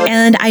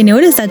 And I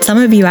noticed that some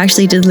of you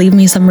actually did leave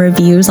me some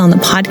reviews on the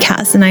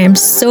podcast, and I am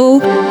so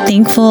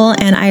thankful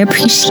and I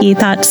appreciate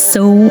that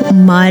so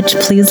much.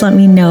 Please let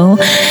me know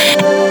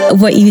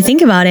what you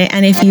think about it.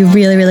 And if you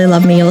really, really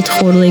love me, you'll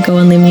totally go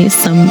and leave me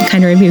some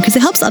kind of review because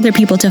it helps other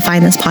people to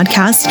find this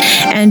podcast.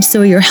 And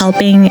so you're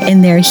helping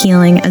in their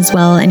healing as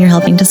well, and you're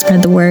helping to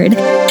spread the word.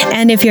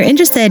 And if you're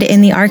interested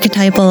in the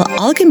archetypal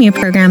alchemy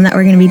program that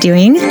we're going to be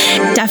doing,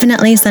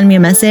 definitely send me a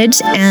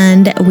message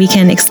and we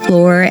can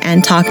explore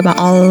and talk about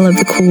all of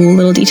the cool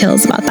little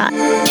details about that.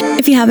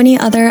 If you have any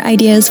other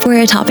ideas for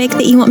a topic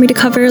that you want me to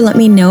cover, let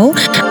me know.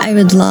 I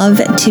would love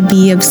to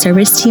be of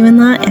service to you in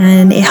that,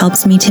 and it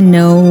helps me to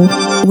know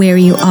where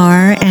you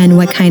are and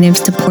what kind of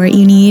support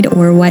you need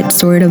or what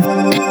sort of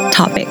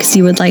topics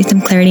you would like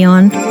some clarity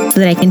on so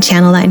that I can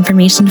channel that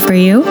information for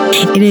you.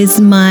 It is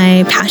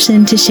my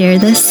passion to share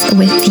this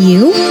with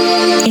you.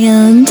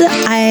 And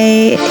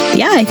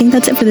I think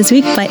that's it for this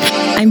week, but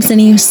I'm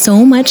sending you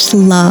so much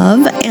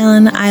love,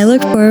 and I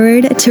look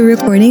forward to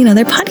recording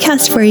another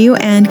podcast for you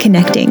and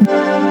connecting.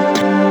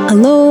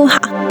 Aloha.